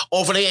money,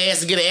 or for their ass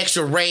to get an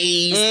extra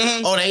raise,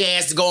 or they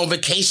ass to go on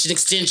vacation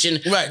extension,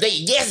 right? They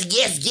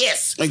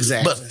yes,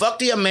 exactly. But fuck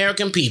the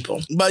American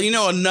people. But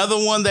another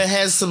one that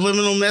has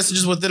subliminal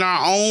messages within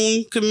our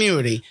own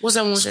community. What's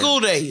that one? School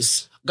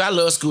days. God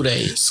love school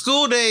days.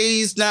 School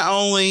days. Not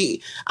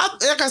only,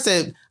 like I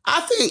said,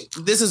 I think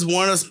this is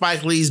one of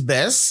Spike Lee's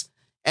best.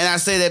 And I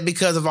say that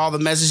because of all the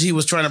message he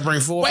was trying to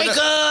bring forward. Wake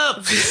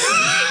up!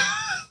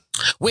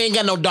 We ain't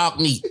got no dark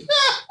meat.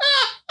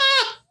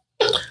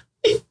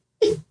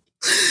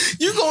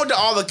 You go into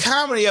all the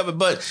comedy of it,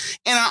 but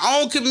in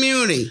our own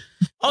community,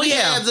 we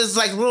have this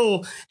like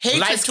little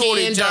hatred toward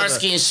each other. Dark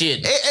skin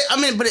shit.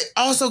 But it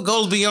also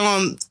goes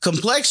beyond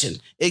complexion.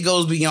 It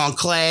goes beyond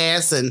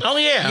class and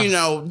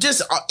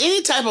just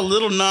any type of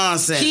little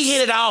nonsense. He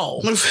hit it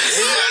all.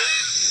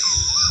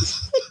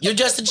 You're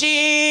just a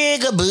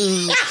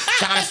jigaboo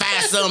trying to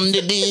find something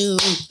to do.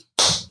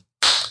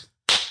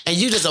 And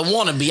you just a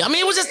wannabe. I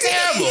mean, it was just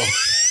terrible.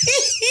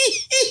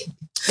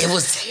 It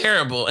was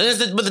terrible.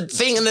 But the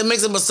thing that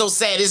makes it so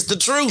sad is the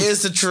truth.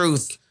 It's the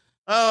truth.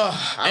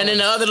 And then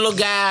the other little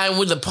guy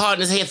with the part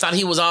in his head thought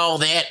he was all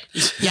that.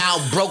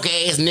 Y'all broke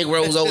ass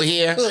Negroes over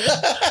here.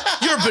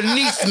 You're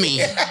beneath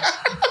me.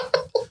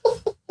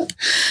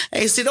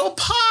 Hey, see, don't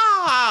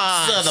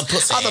pause. Other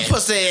pussy. Other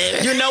pussy.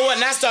 You know what?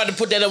 And I started to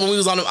put that up when we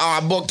was on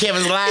our boy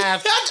Kevin's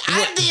Live.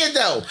 I did,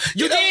 though.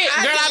 You did?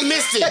 Girl, I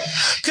missed it.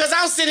 Because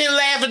I was sitting here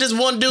laughing at this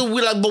one dude.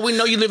 But we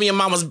know you live in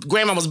your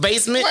grandmama's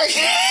basement.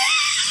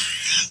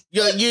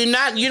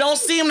 You don't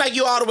seem like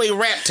you all the way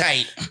rap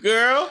tight.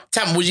 Girl.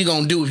 Tell me what you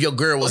gonna do if your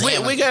girl was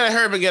We gotta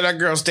hurry and get our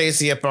girl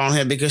Stacey up on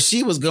him, because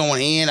she was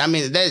going in. I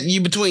mean,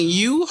 between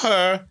you,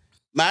 her,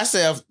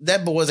 myself,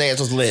 that boy's ass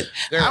was lit.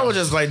 Girl. I was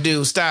just like,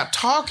 dude, stop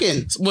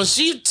talking. When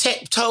she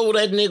told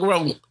that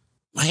Negro,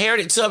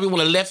 Harriet Tubby would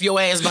have left your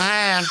ass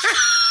behind,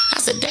 I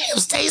said, damn,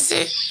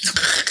 Stacey.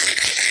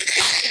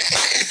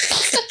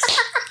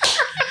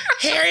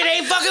 Harriet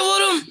ain't fucking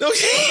with him.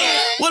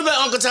 What about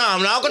Uncle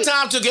Tom? Now, Uncle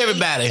Tom took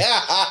everybody.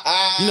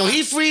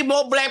 He freed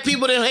more black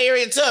people than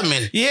Harriet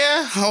Tubman.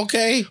 Yeah,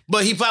 okay.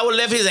 But he probably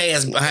left his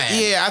ass behind.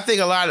 Yeah, I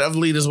think a lot of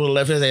leaders would have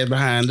left his ass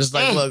behind. Just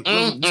like, look,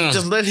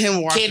 just let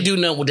him walk. Can't do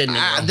nothing with that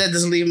nigga.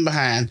 Just leave him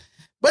behind.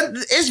 But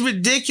it's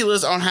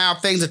ridiculous on how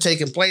things are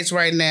taking place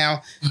right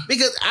now,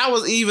 because I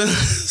was even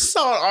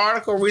saw an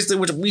article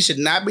recently, which we should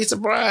not be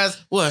surprised.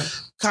 What?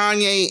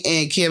 Kanye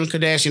and Kim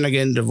Kardashian are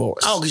getting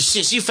divorced. Oh,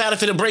 shit. She found it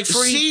for to break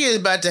free? She is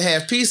about to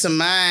have peace of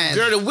mind.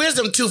 Girl, the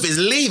wisdom tooth is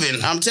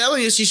leaving. I'm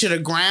telling you, she should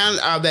have ground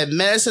that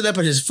medicine up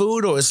in his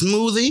food or a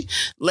smoothie,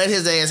 let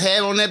his ass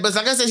have on that. But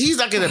like I said, he's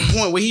like at a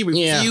point where he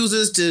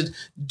refuses to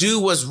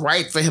do what's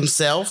right for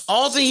himself.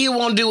 All thing he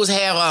want to do is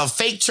have a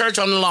fake church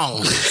on the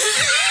lawn.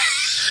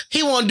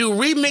 He want to do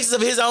remixes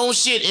of his own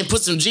shit and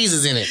put some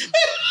Jesus in it.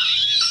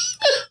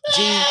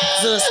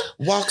 Jesus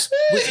walks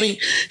with me.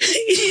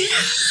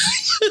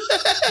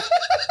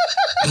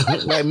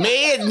 Like,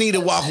 man, need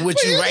to walk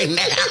with you right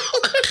now.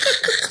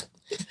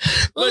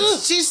 But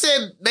she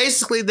said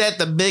basically that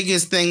the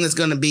biggest thing that's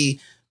going to be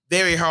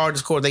very hard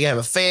is, of course, they have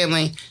a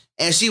family,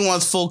 and she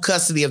wants full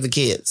custody of the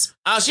kids.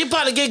 She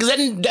probably get because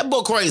that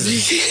boy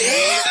crazy.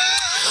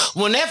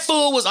 When that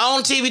fool was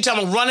on TV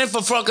talking about running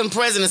for fucking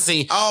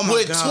presidency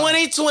with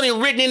 2020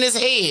 written in his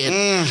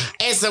head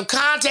and some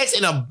contacts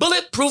in a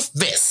bulletproof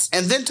vest.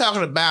 And then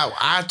talking about,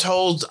 I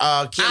told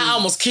Kim, I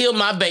almost killed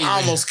my baby.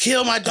 I almost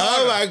killed my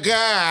daughter. Oh my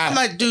God. I'm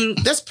like, dude,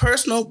 that's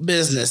personal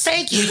business.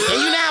 Thank you.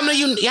 And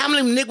you know how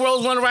many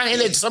Negroes run around here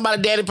that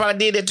somebody's daddy probably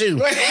did that too.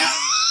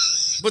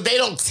 But they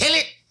don't tell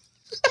it.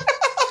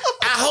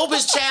 I hope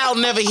his child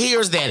never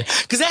hears that,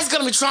 because that's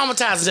going to be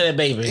traumatizing to that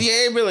baby.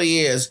 Yeah, it really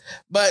is.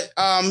 But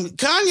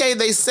Kanye,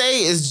 they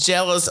say, is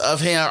jealous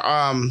of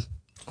him.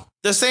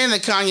 They're saying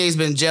that Kanye's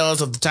been jealous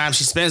of the time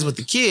she spends with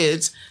the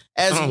kids,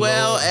 as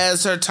well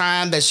as her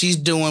time that she's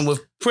doing with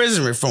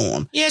prison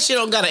reform. Yeah, she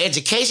don't got an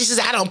education. She says,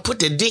 I don't put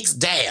the dicks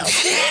down,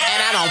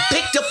 and I don't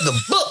picked up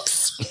the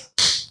books.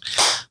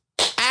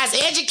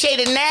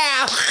 Educated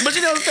now. But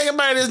you know the thing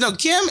about it is, no,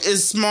 Kim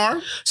is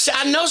smart.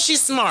 I know she's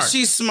smart.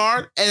 She's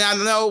smart, and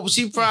I know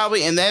she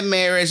probably in that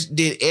marriage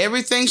did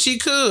everything she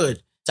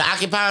could to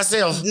occupy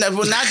herself. No,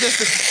 well, not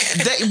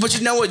just but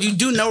you know what? You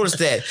do notice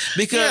that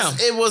because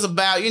it was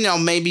about,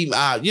 maybe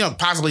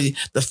possibly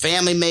the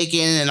family making,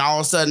 and all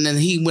of a sudden then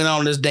he went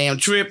on this damn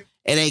trip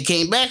and they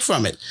came back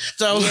from it.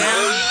 So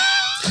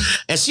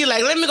and she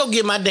like, let me go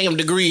get my damn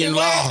degree in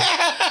law.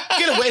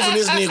 Get away from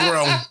this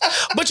Negro.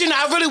 But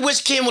I really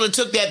wish Kim would have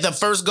took that the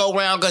first go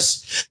round,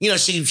 because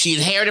she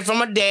inherited from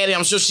her daddy.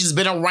 I'm sure she's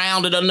been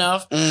around it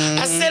enough.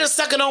 Instead of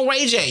sucking on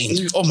Ray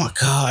J. Oh my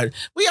God,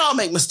 we all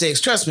make mistakes.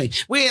 Trust me,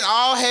 we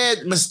all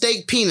had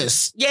mistake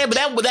penis. Yeah, but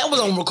that was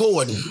on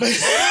recording.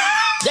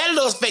 That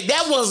little speck,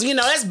 that was,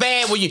 that's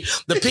bad when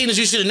the penis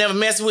you should have never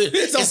messed with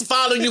is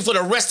following you for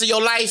the rest of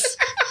your life.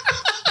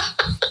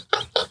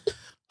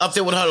 Up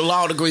there with her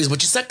law degrees,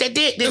 but you sucked that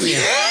dick, didn't you?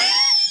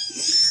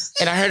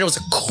 And I heard it was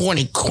a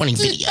corny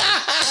video.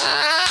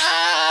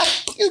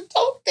 You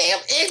so damn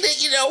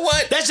ignorant. You know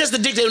what? That's just the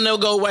dick that will never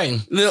go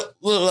away. Look.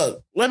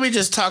 Let me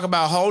just talk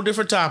about a whole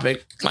different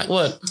topic. Like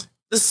what?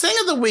 The Sing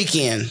of the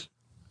Weekend.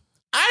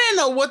 I didn't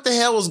know what the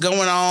hell was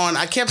going on.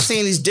 I kept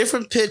seeing these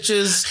different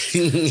pictures.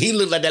 He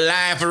looked like the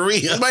lion for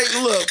real. Like,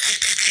 look.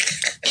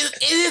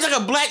 It is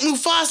like a black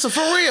Mufasa,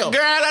 for real.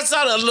 Girl, I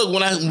saw that look.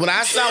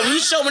 When you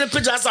showed me the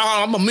picture, I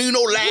saw I'm a mean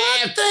old lion.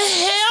 What the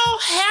hell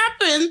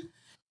happened?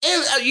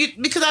 And,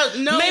 because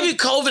I know maybe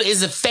COVID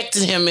is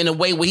affecting him in a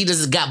way where he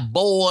just got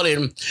bored,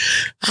 and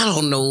I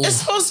don't know. It's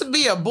supposed to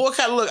be a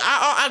boycott. Look,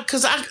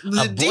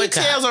 the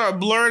details are a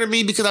blur to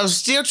me because I was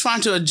still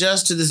trying to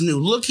adjust to this new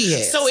look he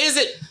has. So is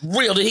it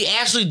real? Did he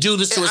actually do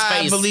this to his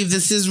face? I believe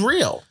this is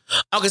real.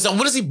 Okay, so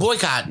what is he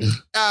boycotting?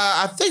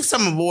 I think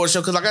some award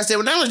show, because like I said,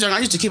 when I was young, I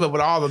used to keep up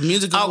with all the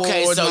music awards.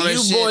 Okay, so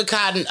you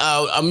boycotting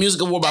a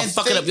music award by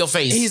fucking up your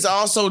face. He's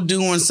also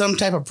doing some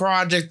type of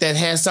project that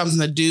has something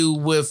to do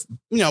with,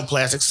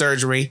 plastic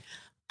surgery.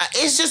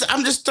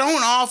 I'm just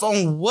thrown off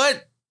on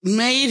what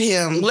made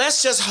him.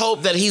 Let's just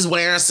hope that he's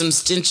wearing some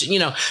stench,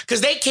 because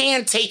they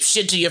can tape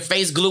shit to your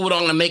face, glue it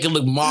on, and make it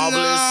look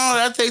marvelous. No,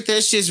 I think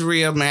that shit's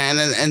real, man,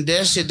 and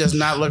that shit does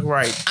not look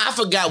right. I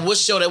forgot what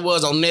show that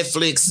was on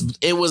Netflix.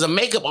 It was a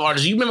makeup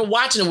artist. You remember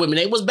watching it with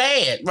me? It was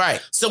bad, right?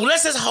 So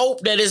let's just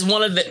hope that it's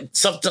one of the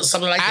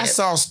something like that. I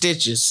saw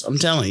Stitches. I'm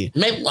telling you.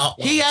 Maybe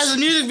he has a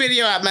music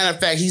video out. Matter of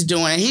fact, he's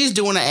doing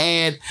an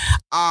ad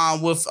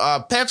with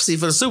Pepsi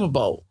for the Super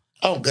Bowl.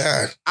 Oh,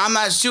 God. I'm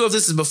not sure if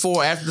this is before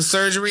or after the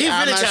surgery. He's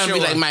really trying to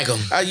be like Michael.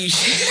 Are you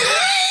sure?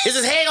 Is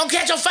his head gonna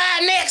catch on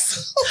fire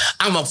next?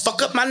 I'm gonna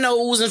fuck up my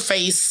nose and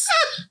face.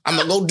 I'm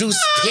gonna go do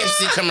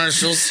Pepsi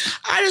commercials.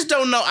 I just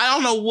don't know. I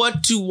don't know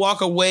what to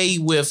walk away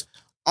with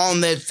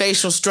on that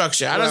facial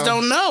structure. I just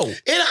don't know.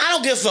 I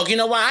don't give a fuck. You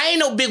know why? I ain't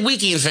no big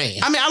Weeknd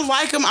fan. I mean, I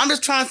like him. I'm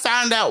just trying to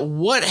find out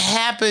what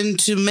happened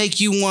to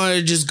make you want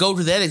to just go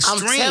to that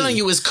extreme. I'm telling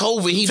you, it's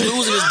COVID. He's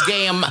losing his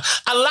damn.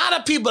 A lot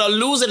of people are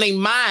losing their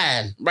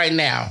mind right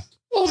now.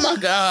 Oh my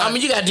God. I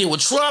mean, you got to deal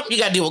with Trump. You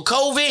got to deal with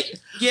COVID.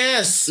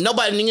 Yes.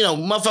 Nobody,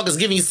 motherfuckers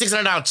giving you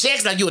 $600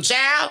 checks like you a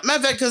child. Matter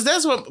of fact, because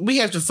that's what we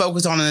have to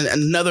focus on.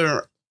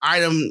 Another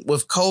item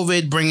with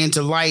COVID bringing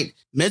to light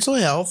mental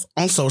health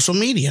on social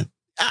media.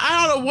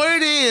 I don't know what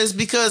it is,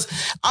 because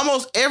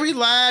almost every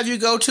live you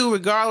go to,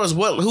 regardless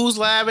whose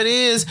live it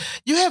is,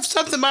 you have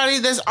somebody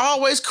that's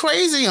always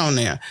crazy on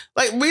there.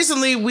 Like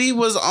recently, we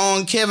was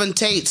on Kevin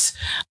Tate's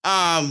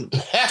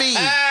feed.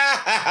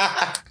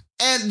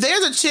 And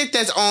there's a chick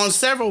that's on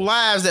several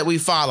lives that we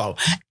follow.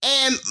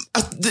 And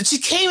she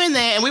came in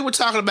there and we were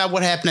talking about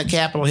what happened at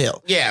Capitol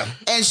Hill. Yeah.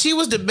 And she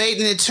was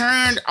debating, it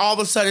turned all of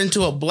a sudden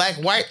into a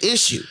black-white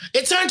issue.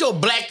 It turned to a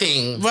black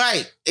thing.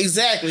 Right.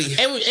 Exactly.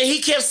 And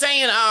he kept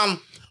saying,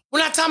 we're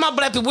not talking about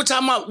black people. We're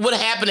talking about what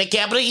happened at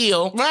Capitol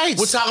Hill. Right.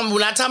 We're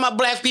not talking about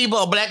black people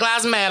or Black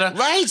Lives Matter.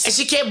 Right. And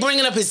she kept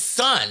bringing up his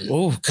son.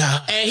 Oh,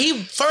 God. And he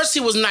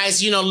was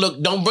nice.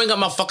 Look, don't bring up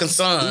my fucking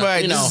son.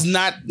 Right. This is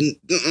not.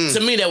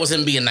 To me, that was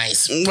him being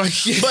nice.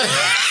 But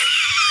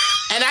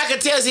And I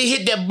could tell as he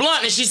hit that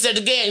blunt, and she said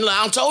again,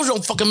 I told you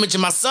don't fucking mention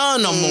my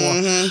son no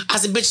more. I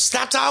said, bitch,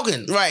 stop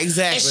talking. Right,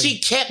 exactly. And she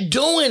kept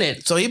doing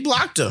it. So he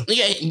blocked her.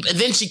 Yeah, and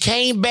then she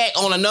came back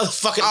on another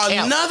fucking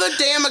account. Another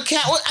damn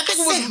account. I think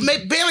it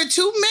was barely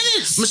 2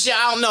 minutes. Michelle,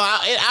 I don't know.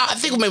 I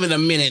think maybe in a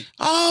minute.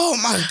 Oh,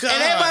 my God.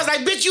 And everybody's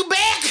like, bitch, you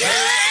back?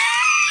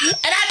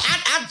 And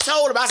I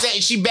told him, I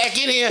said, she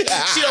back in here.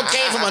 She done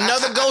came from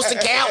another ghost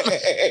account.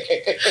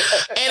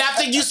 And I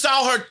think you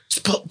saw her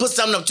put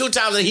something up 2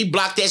 times and he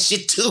blocked that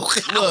shit too.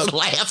 I was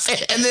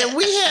laughing. And then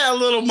we had a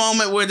little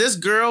moment where this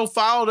girl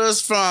followed us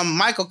from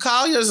Michael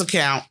Collier's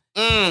account.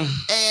 And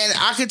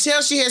I could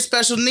tell she had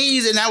special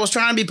needs, and I was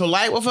trying to be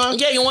polite with her.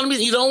 Yeah, you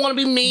don't want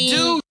to be mean.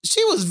 Dude,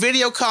 she was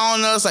video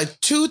calling us like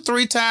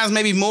 2-3 times,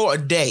 maybe more a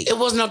day. It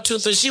wasn't no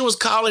 2-3. She was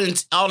calling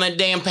on that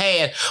damn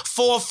pad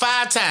 4 or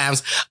 5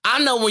 times.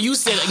 I know when you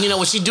said,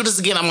 when she do this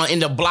again, I'm going to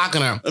end up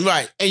blocking her.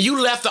 Right. And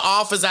you left the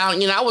office out,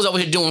 I was over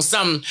here doing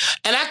something,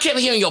 and I kept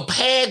hearing your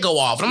pad go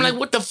off. And I'm like,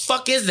 what the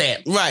fuck is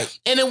that? Right.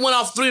 And it went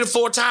off 3 to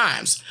 4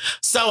 times.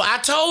 So I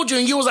told you,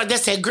 and you was like,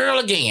 that's that girl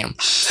again.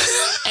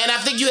 And I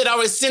think you had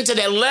already sent her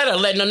that letter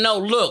letting her know,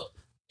 look,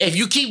 if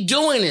you keep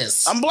doing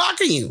this, I'm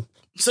blocking you.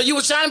 So you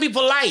were trying to be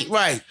polite.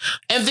 Right.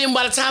 And then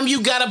by the time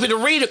you got up here to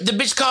read it, the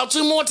bitch called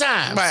 2 more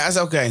times. Right. I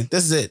said, okay,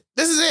 this is it.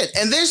 This is it.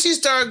 And then she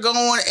started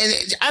going,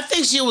 and I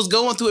think she was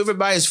going through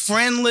everybody's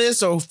friend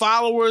list or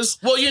followers.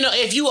 Well,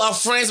 if you are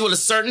friends with a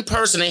certain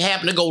person, they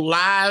happen to go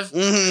live,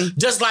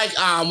 just like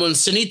when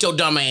Sunito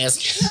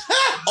dumbass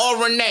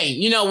or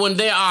Renee, when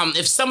they're,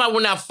 if somebody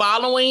we're not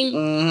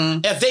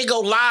following, if they go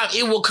live,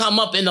 it will come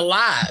up in the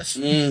live.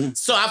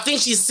 So I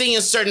think she's seeing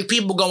certain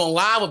people going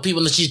live with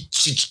people, and she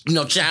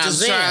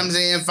chimes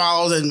in,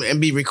 follows, and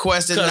be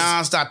requested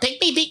nonstop.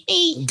 Pick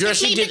me. Girl,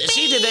 she did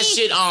that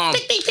shit.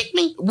 Pick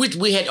me.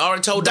 We had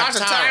already told Dr.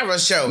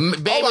 Tyra's show.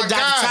 Baby, Dr.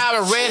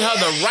 Tyra read her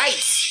the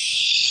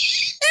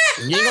rights.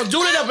 You ain't gonna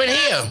do it up in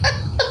here.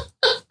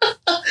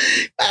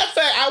 Matter of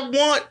fact, I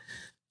want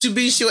to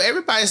be sure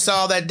everybody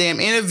saw that damn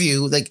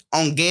interview like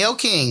on Gayle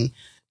King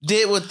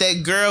did with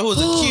that girl who's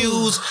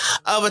accused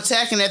of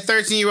attacking that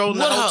 13-year-old in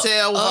the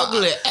hotel with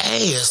ugly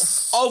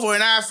ass over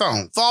an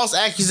iPhone. False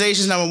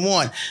accusations, number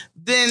 1.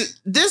 Then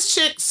this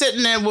chick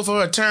sitting there with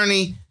her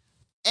attorney,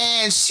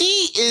 and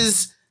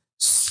this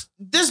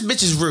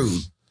bitch is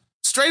rude.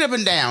 Straight up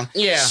and down.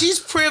 Yeah. She's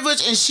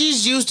privileged and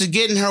she's used to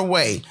getting her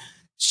way.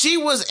 She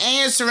was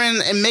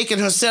answering and making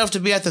herself to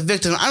be at the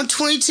victim. I'm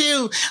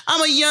 22.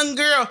 I'm a young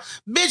girl.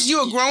 Bitch,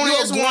 you a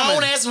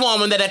grown-ass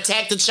woman that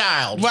attacked a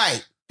child.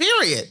 Right.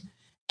 Period.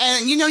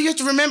 And you have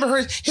to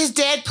remember his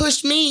dad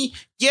pushed me.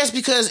 Yes,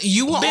 because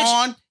you were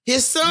on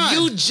his son.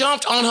 You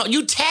jumped on her.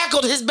 You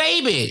tackled his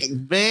baby.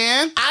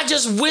 Man. I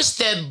just wish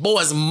that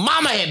boy's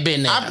mama had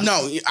been there.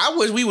 I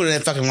wish we would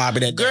have fucking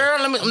lobbied that day. Girl,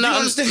 let me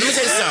tell you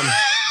something.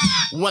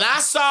 When I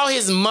saw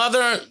his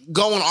mother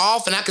going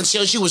off, and I could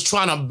tell she was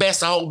trying her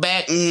best to hold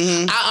back,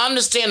 I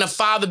understand the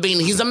father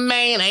he's a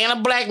man and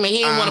a black man. He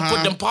didn't want to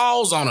put them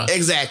paws on her.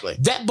 Exactly.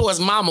 That boy's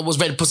mama was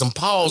ready to put some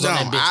paws on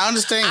that bitch. I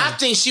understand. I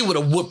think she would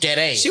have whooped that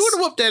ass. She would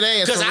have whooped that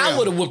ass. Because I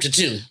would have whooped it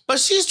too. But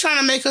she's trying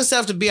to make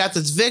herself to be out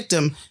this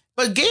victim.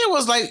 But Gayle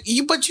was like,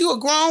 you a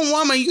grown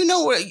woman. You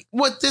know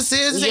what this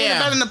is. Ain't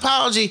about an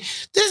apology.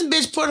 This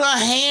bitch put her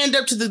hand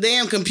up to the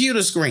damn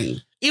computer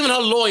screen. Even her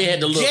lawyer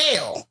had to look.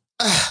 Gayle.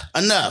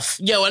 Enough.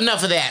 Yo,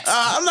 enough of that.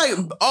 I'm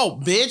like, oh,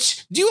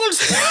 bitch. Do you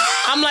understand?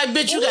 I'm like,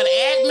 bitch, you gotta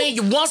act me.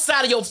 One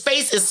side of your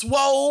face is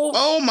swole.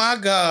 Oh, my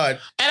God.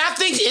 And I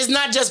think it's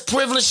not just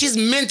privilege. She's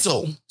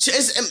mental.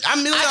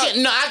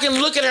 I can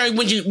look at her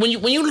when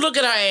you look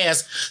at her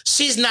ass,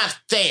 she's not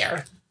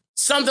there.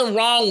 Something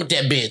wrong with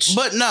that bitch.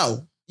 But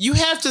no. You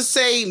have to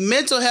say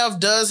mental health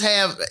does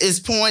have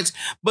its points,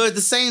 but at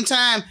the same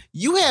time,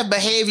 you have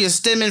behavior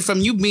stemming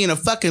from you being a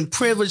fucking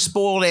privileged,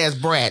 spoiled ass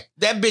brat.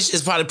 That bitch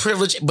is probably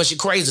privileged, but she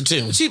crazy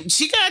too.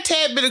 She got a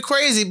tad bit of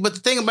crazy, but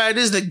the thing about it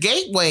is the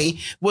gateway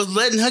was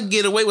letting her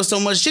get away with so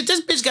much shit.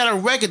 This bitch got a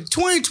record.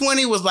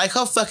 2020 was like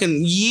her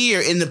fucking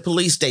year in the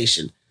police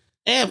station.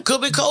 Damn,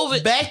 could be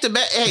COVID. Back to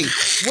back. Hey,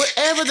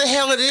 whatever the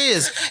hell it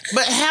is.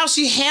 But how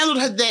she handled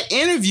that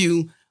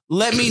interview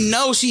let me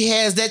know she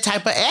has that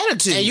type of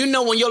attitude.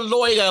 And when your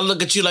lawyer gotta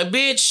look at you like,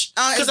 bitch,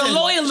 because the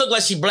lawyer look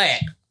like she black.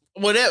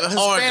 Whatever,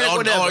 Hispanic,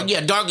 whatever.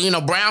 Or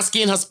dark, brown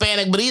skin,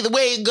 Hispanic, but either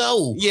way it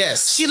go.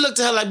 Yes. She looked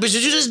at her like, bitch,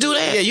 did you just do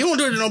that? Yeah, you don't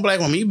do it to no black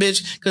woman, you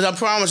bitch. Because I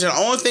promise you, the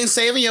only thing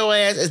saving your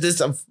ass is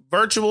this a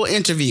virtual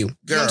interview.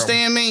 Girl. You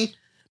understand me?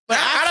 But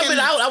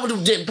I would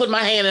have put my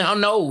hand in her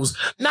nose.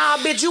 Nah,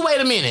 bitch, you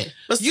wait a minute.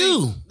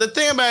 The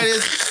thing about it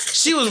is,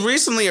 she was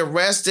recently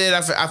arrested.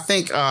 I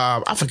think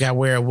I forgot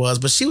where it was,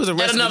 but she was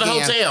arrested at another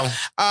hotel.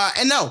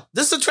 And no,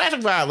 this is a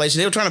traffic violation.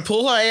 They were trying to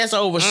pull her ass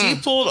over. She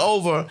pulled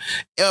over,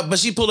 but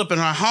she pulled up in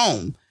her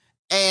home,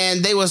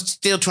 and they were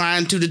still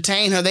trying to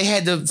detain her. They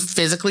had to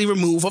physically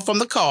remove her from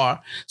the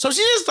car. So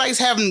she just likes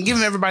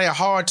giving everybody a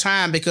hard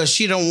time because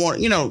she don't want,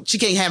 she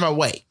can't have her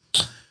way.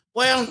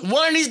 Well,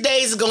 one of these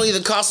days is going to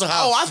either cost her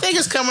I think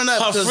it's coming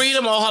up. Her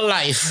freedom or her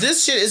life.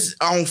 This shit is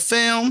on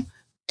film,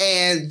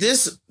 and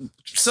this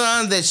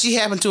son that she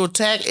happened to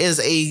attack is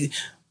a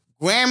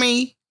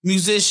Grammy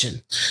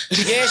musician.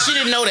 Yeah, she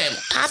didn't know that.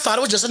 I thought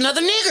it was just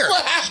another nigger.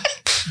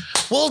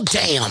 Well,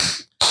 damn.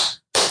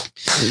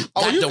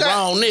 Got the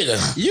wrong nigga.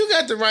 You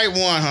got the right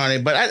one,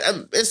 honey. But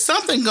it's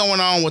something going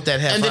on with that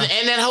heifer.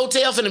 And that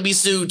hotel finna be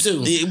sued too.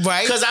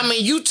 Right. Because, I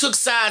mean, you took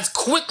sides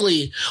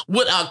quickly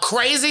with a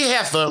crazy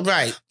heifer.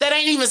 Right. That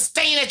ain't even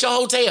staying at your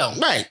hotel.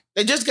 Right.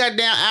 They just got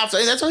down after.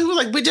 And that's why he was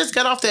like, we just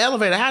got off the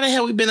elevator. How the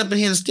hell we been up in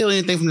here to steal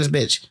anything from this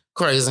bitch?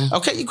 Crazy.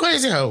 Okay, you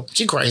crazy hoe.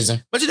 She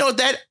crazy. But you know what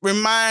that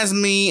reminds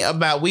me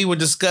about? We were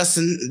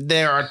discussing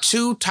there are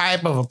two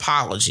type of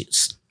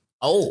apologies.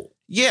 Oh.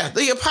 Yeah,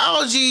 the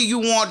apology you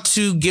want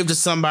to give to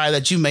somebody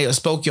that you may have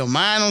spoke your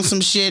mind on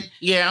some shit.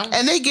 Yeah.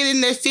 And they get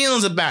in their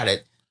feelings about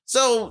it.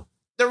 So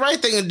the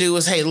right thing to do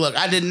is, hey, look,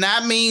 I did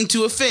not mean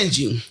to offend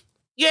you.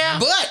 Yeah.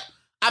 But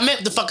I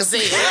meant to fucking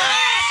say it.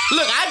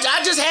 Look,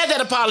 I just had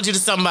that apology to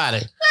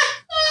somebody.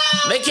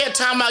 They kept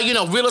talking about,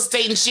 real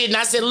estate and shit. And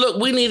I said, look,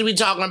 we need to be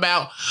talking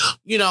about,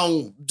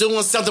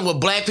 doing something with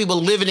black people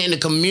living in the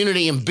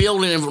community and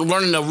building and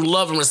learning to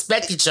love and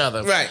respect each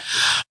other. Right.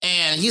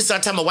 And he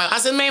started talking about white. I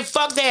said, man,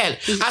 fuck that.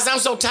 I said, I'm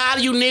so tired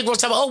of you Negroes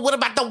talking about, what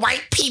about the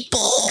white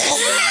people?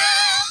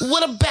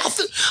 What about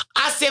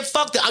I said,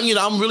 fuck that.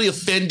 I'm really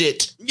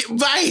offended.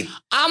 Right.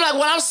 I'm like,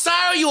 well, I'm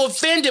sorry you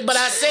offended, but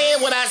I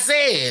said what I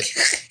said.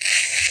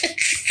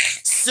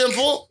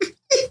 Simple.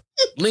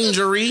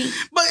 Lingerie.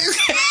 But...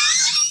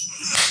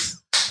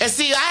 And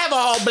see, I have a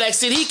all black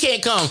city. He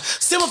can't come.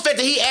 Simple fact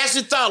that he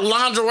actually thought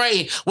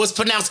lingerie was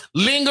pronounced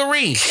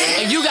lingerie.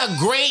 And you got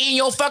gray in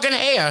your fucking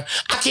hair.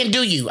 I can't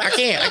do you. I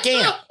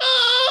can't.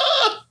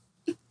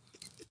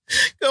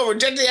 Go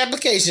reject the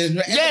application.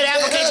 Yeah, the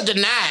application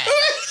denied.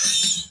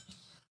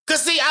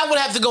 Cause see, I would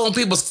have to go on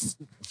people's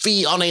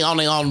feed on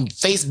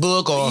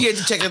Facebook or you had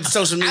to check out the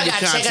social media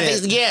content. Check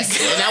out yes.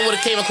 And I would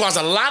have came across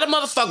a lot of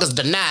motherfuckers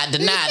denied.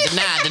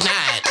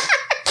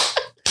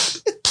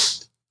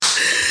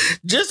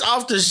 Just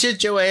off the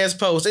shit your ass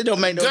post. It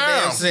don't make no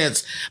damn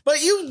sense.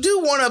 But you do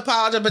want to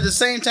apologize, but at the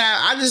same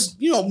time, I just,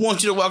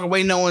 want you to walk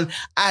away knowing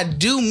I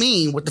do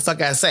mean what the fuck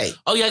I say.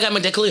 Oh, yeah, I gotta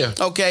make that clear.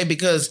 Okay,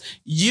 because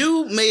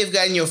you may have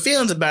gotten your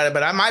feelings about it,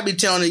 but I might be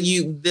telling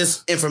you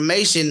this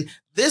information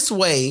this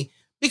way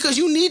because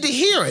you need to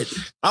hear it.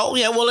 Oh,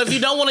 yeah, well, if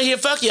you don't want to hear,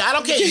 fuck you. I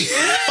don't care.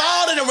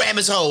 Fall in the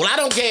rabbit's hole. I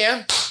don't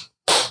care.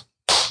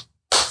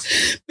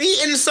 Be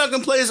in the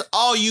sunken place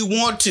all you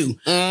want to.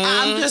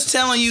 I'm just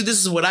telling you, this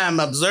is what I'm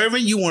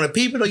observing. You want to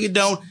peep it or you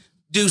don't.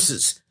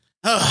 Deuces.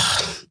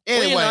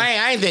 Anyway. Well,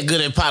 I ain't that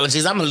good at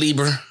apologies. I'm a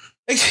Libra.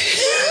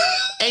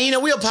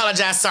 And, we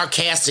apologize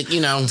sarcastic,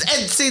 And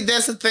see,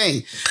 that's the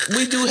thing.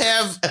 We do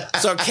have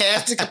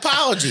sarcastic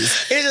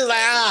apologies. It's just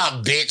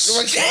like, bitch.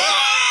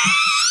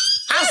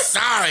 I'm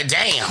sorry,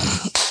 damn.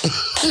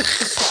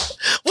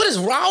 What is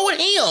wrong with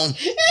him?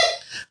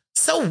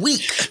 So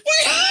weak.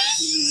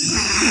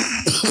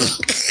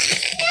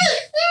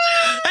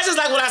 That's just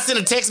like when I send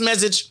a text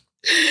message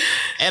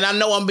and I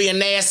know I'm being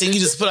nasty and you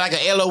just put like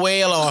a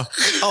LOL or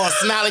a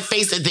smiley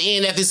face at the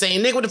end after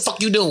saying, nigga, what the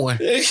fuck you doing?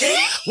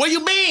 Where you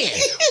been?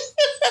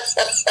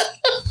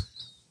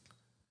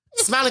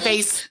 Smiley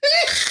face.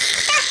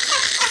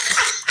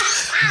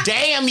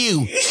 Damn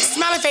you.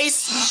 Smiley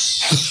face.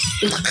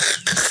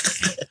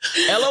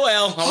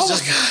 LOL. I was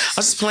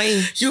just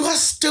playing. You are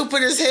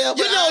stupid as hell.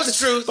 You know it's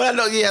the truth. But I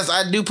know, yes,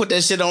 I do put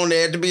that shit on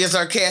there to be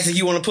sarcastic.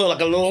 You want to put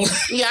like a little...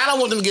 Yeah, I don't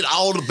want them to get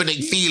all up in their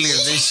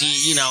feelings and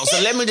shit,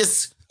 So let me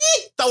just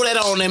throw that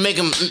on and make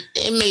them...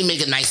 It may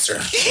make it nicer.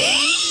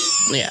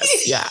 Yes.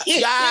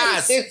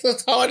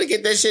 It's hard to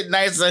get that shit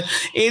nicer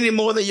any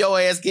more than your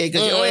ass can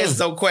because your ass is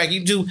so crack.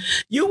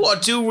 You are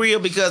too real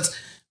because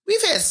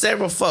we've had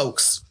several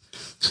folks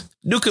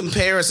do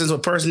comparisons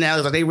with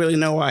personalities like they really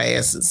know our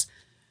asses.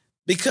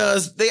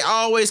 Because they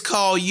always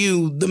call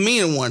you the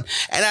mean one.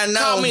 And I know...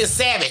 Call me a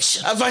savage.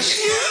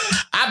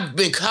 I've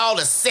been called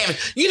a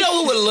savage. You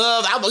know who would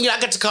love... I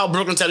got to call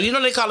Brooklyn Taylor. You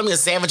know they calling me a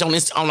savage on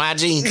IG?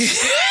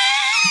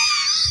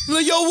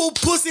 Yo, little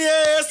pussy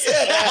ass.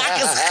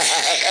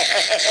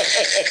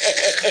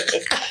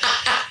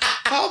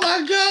 Oh,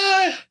 my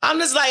God. I'm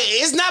just like,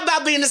 it's not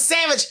about being a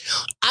savage.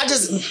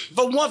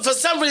 For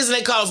some reason,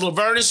 they call us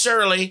Laverne and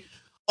Shirley.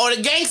 Or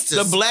the gangsters.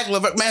 The black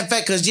Laverne. Matter of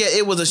fact, because,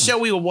 it was a show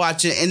we were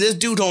watching, and this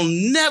dude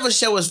don't never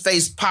show his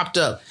face popped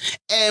up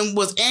and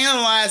was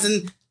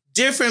analyzing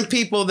different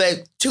people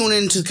that tune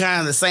into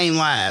kind of the same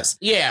lives.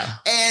 Yeah.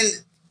 And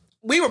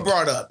we were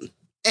brought up.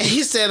 And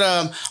he said,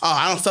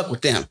 I don't fuck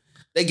with them.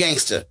 They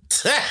gangster.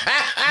 They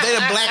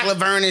the black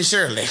Laverne and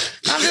Shirley.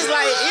 I'm just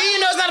like,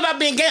 it's not about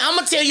being gay. I'm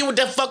going to tell you what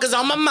the fuck is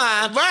on my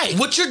mind. Right.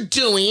 What you're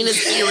doing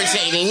is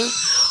irritating.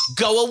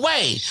 Go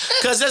away.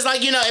 Because it's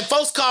like, if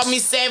folks call me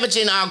savage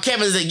and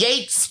Kevin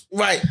Yates.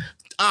 Right.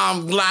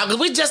 Live,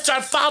 we just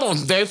started following.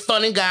 Very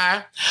funny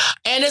guy.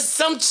 And there's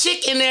some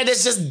chick in there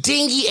that's just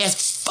dingy as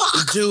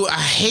fuck. Dude, I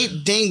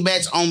hate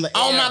dingbats on the air.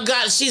 Oh my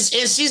God. She's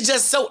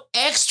just so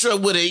extra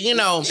with it,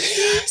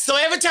 So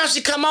every time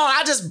she come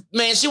on,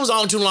 she was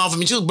on too long for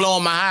me. She was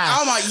blowing my high.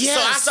 Oh my, yes.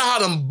 So I saw her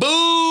them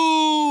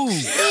boo.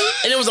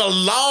 And it was a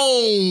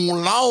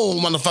long, long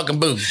motherfucking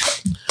boo.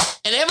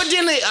 And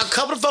evidently, a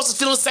couple of folks are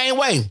feeling the same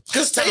way.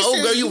 Because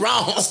oh, girl, you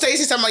wrong.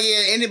 Stacey talking about,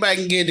 yeah, anybody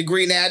can get a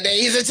degree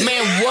nowadays.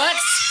 Man, what?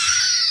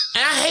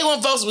 And I hate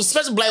when folks,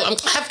 especially black,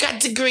 I've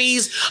got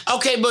degrees.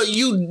 Okay, but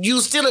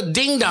you still a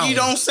ding dong. You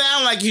don't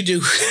sound like you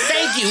do.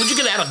 Thank you. Would you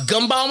get out of a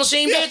gumball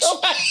machine, bitch?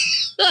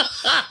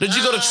 Did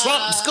you go to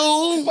Trump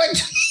school?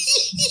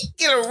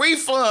 Get a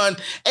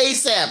refund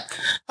ASAP.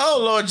 Oh,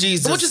 Lord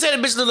Jesus. What you say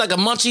the bitch look like a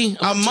munchie?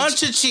 A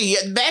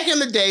munchie. Back in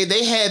the day,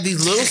 they had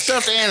these little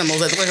stuffed animals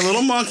that look like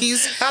little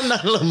monkeys. I'm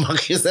not little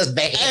monkeys. That's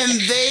bad.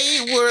 And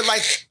they were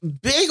like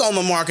big on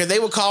the market. They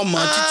were called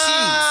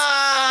munchie.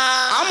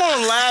 I'm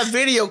on a live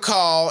video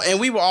call, and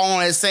we were all on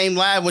that same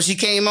live when she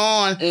came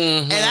on.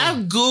 Mm-hmm. And I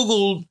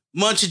Googled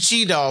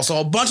Munchie doll, so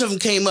a bunch of them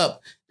came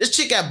up. This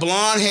chick got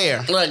blonde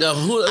hair. Like I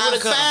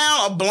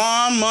found a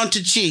blonde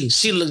Munchie.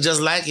 She looked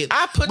just like it.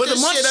 I put this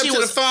shit up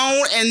to the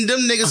phone, and them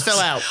niggas fell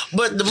out.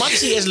 But the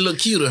Munchie has to look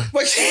cuter.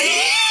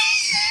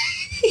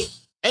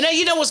 And then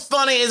you know what's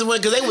funny is when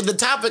because they was the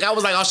topic, I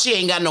was like, oh, she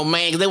ain't got no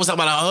man because they was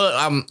talking about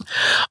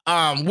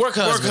her work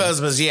husband. Work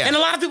husbands, yeah. And a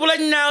lot of people like,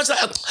 no, it's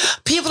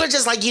like people are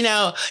just like, you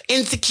know,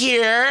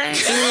 insecure,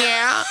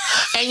 yeah.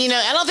 And you know,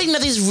 I don't think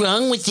nothing's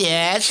wrong with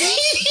that,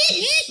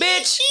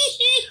 bitch.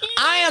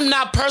 I am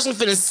not personally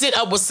finna sit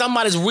up with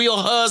somebody's real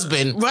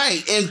husband,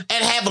 right, and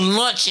have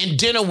lunch and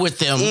dinner with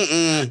them,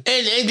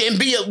 and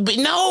be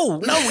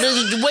no,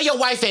 where your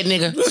wife at,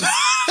 nigga?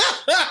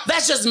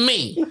 That's just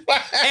me.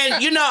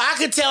 And you know, I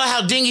could tell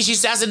how dingy she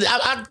said.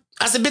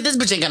 I said, bitch, this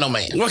bitch ain't got no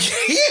man.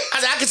 Okay.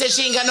 I could say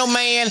she ain't got no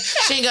man.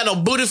 She ain't got no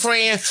booty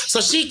friend.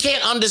 So she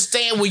can't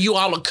understand where you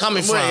all are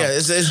coming from. Yeah,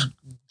 it's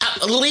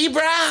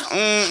Libra,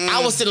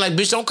 I was sitting like,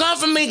 bitch, don't come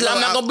for me because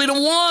I'm not going to be the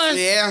one.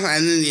 Yeah,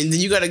 and then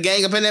you got a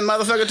gang up in that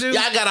motherfucker too?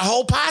 Yeah, I got a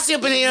whole posse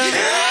up in here.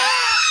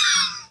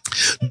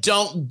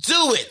 Don't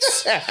do it.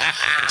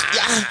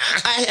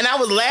 And I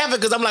was laughing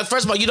because I'm like,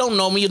 first of all, you don't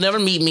know me. You'll never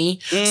meet me.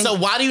 So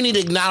why do you need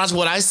to acknowledge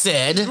what I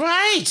said?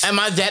 Right. Am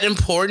I that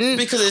important?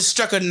 Because it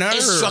struck a nerve.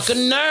 It struck a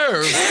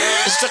nerve.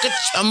 It struck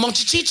a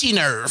Munchie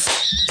nerve.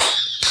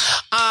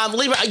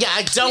 Libra, yeah,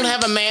 I don't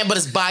have a man, but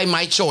it's by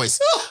my choice.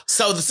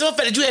 So the simple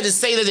fact that you had to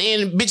say that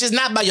in, bitch, is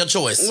not by your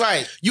choice.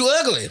 Right. You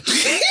ugly.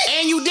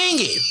 And you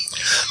dingy.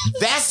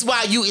 That's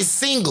why you is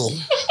single.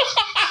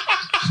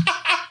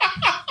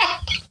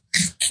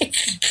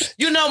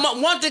 You know,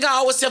 one thing I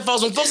always tell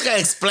folks, when folks gotta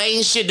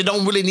explain shit that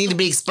don't really need to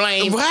be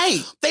explained,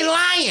 right? They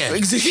lying.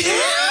 It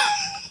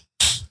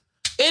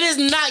is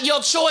not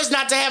your choice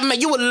not to have a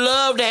man. You would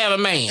love to have a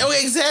man. Oh,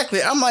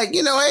 exactly. I'm like,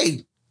 you know,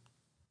 hey,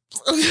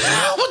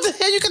 what the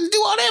hell you gonna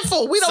do all that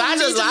for? We don't need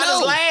to know. I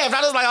just laughed.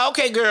 I was like,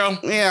 okay, girl.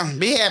 Yeah,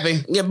 be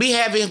happy. Yeah, be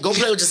happy. Go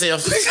play with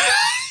yourself.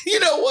 You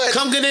know what?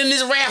 Come get in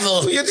this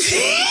raffle.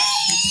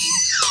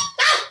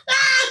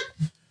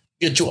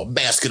 Get you a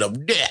basket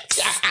of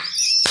dicks.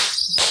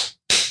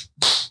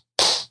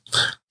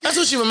 That's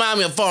what she remind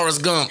me of,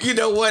 Forrest Gump. You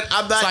know what?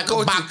 I'm not like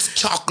going a box of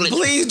chocolate.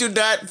 Please do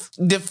not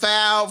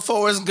defile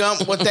Forrest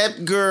Gump with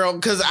that girl,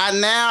 because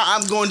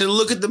I'm going to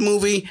look at the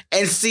movie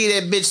and see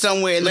that bitch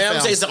somewhere in the film.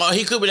 I'm saying something.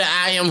 He could be the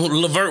I am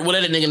Levert,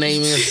 whatever that nigga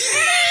name is.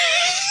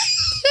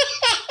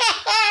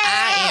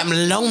 I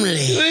am lonely.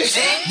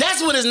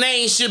 That's what his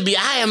name should be.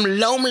 I am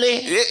lonely.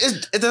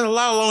 There's a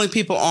lot of lonely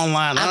people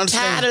online. I'm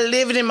tired of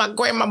living in my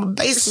grandmama's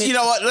basement. You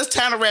know what? Let's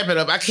time to wrap it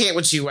up. I can't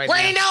with you right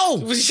Granny, now.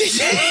 Granny,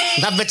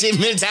 no. I bet you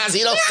many times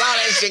he don't saw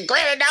that shit.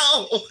 Granny,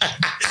 no.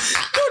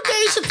 Your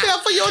Dave Chappelle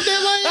for your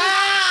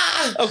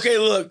deadline. Okay,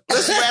 look.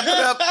 Let's wrap it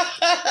up.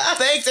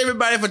 Thanks,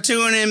 everybody, for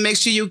tuning in. Make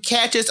sure you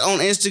catch us on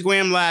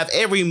Instagram Live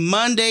every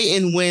Monday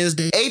and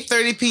Wednesday,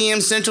 8:30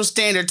 p.m. Central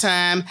Standard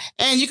Time.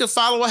 And you can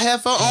follow a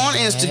heifer on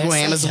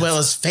Instagram as well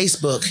as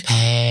Facebook.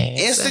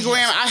 Instagram,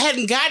 I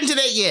hadn't gotten to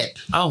that yet.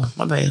 Oh,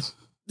 my bad.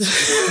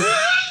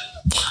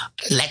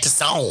 Like the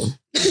song.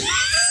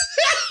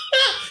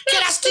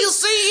 Can I still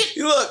see it?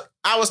 Look,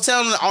 I was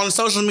telling on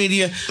social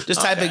media,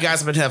 just type in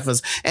Gossip and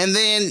Heifers. And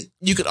then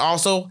you could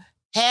also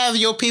have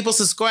your people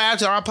subscribe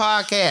to our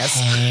podcast.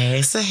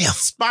 Pass the Heifer.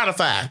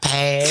 Spotify.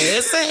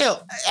 Pass the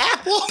Heifer.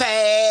 Apple.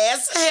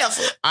 Pass the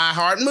Heifer.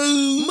 iHeart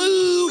Move.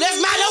 Move. That's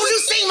my, don't you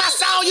sing my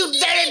song, you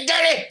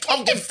dirty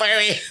pumpkin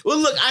fairy. Well,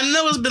 look, I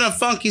know it's been a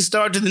funky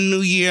start to the new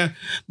year,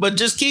 but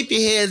just keep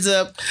your heads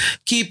up,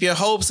 keep your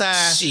hopes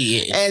high,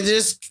 and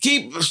just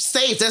keep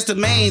safe. That's the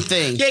main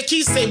thing. Yeah,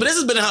 keep safe. But this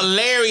has been a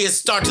hilarious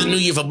start to the new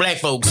year for black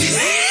folks.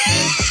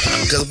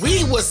 Because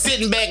we was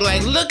sitting back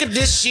like, look at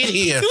this shit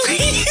here.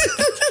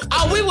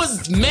 Oh, we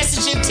was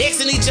messaging,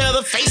 texting each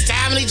other,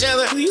 FaceTiming each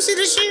other. Do you see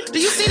this shit? Do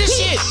you see this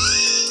shit?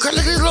 Girl,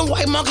 look at these little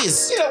white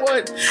monkeys. You know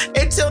what?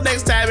 Until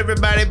next time,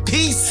 everybody.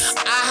 Peace.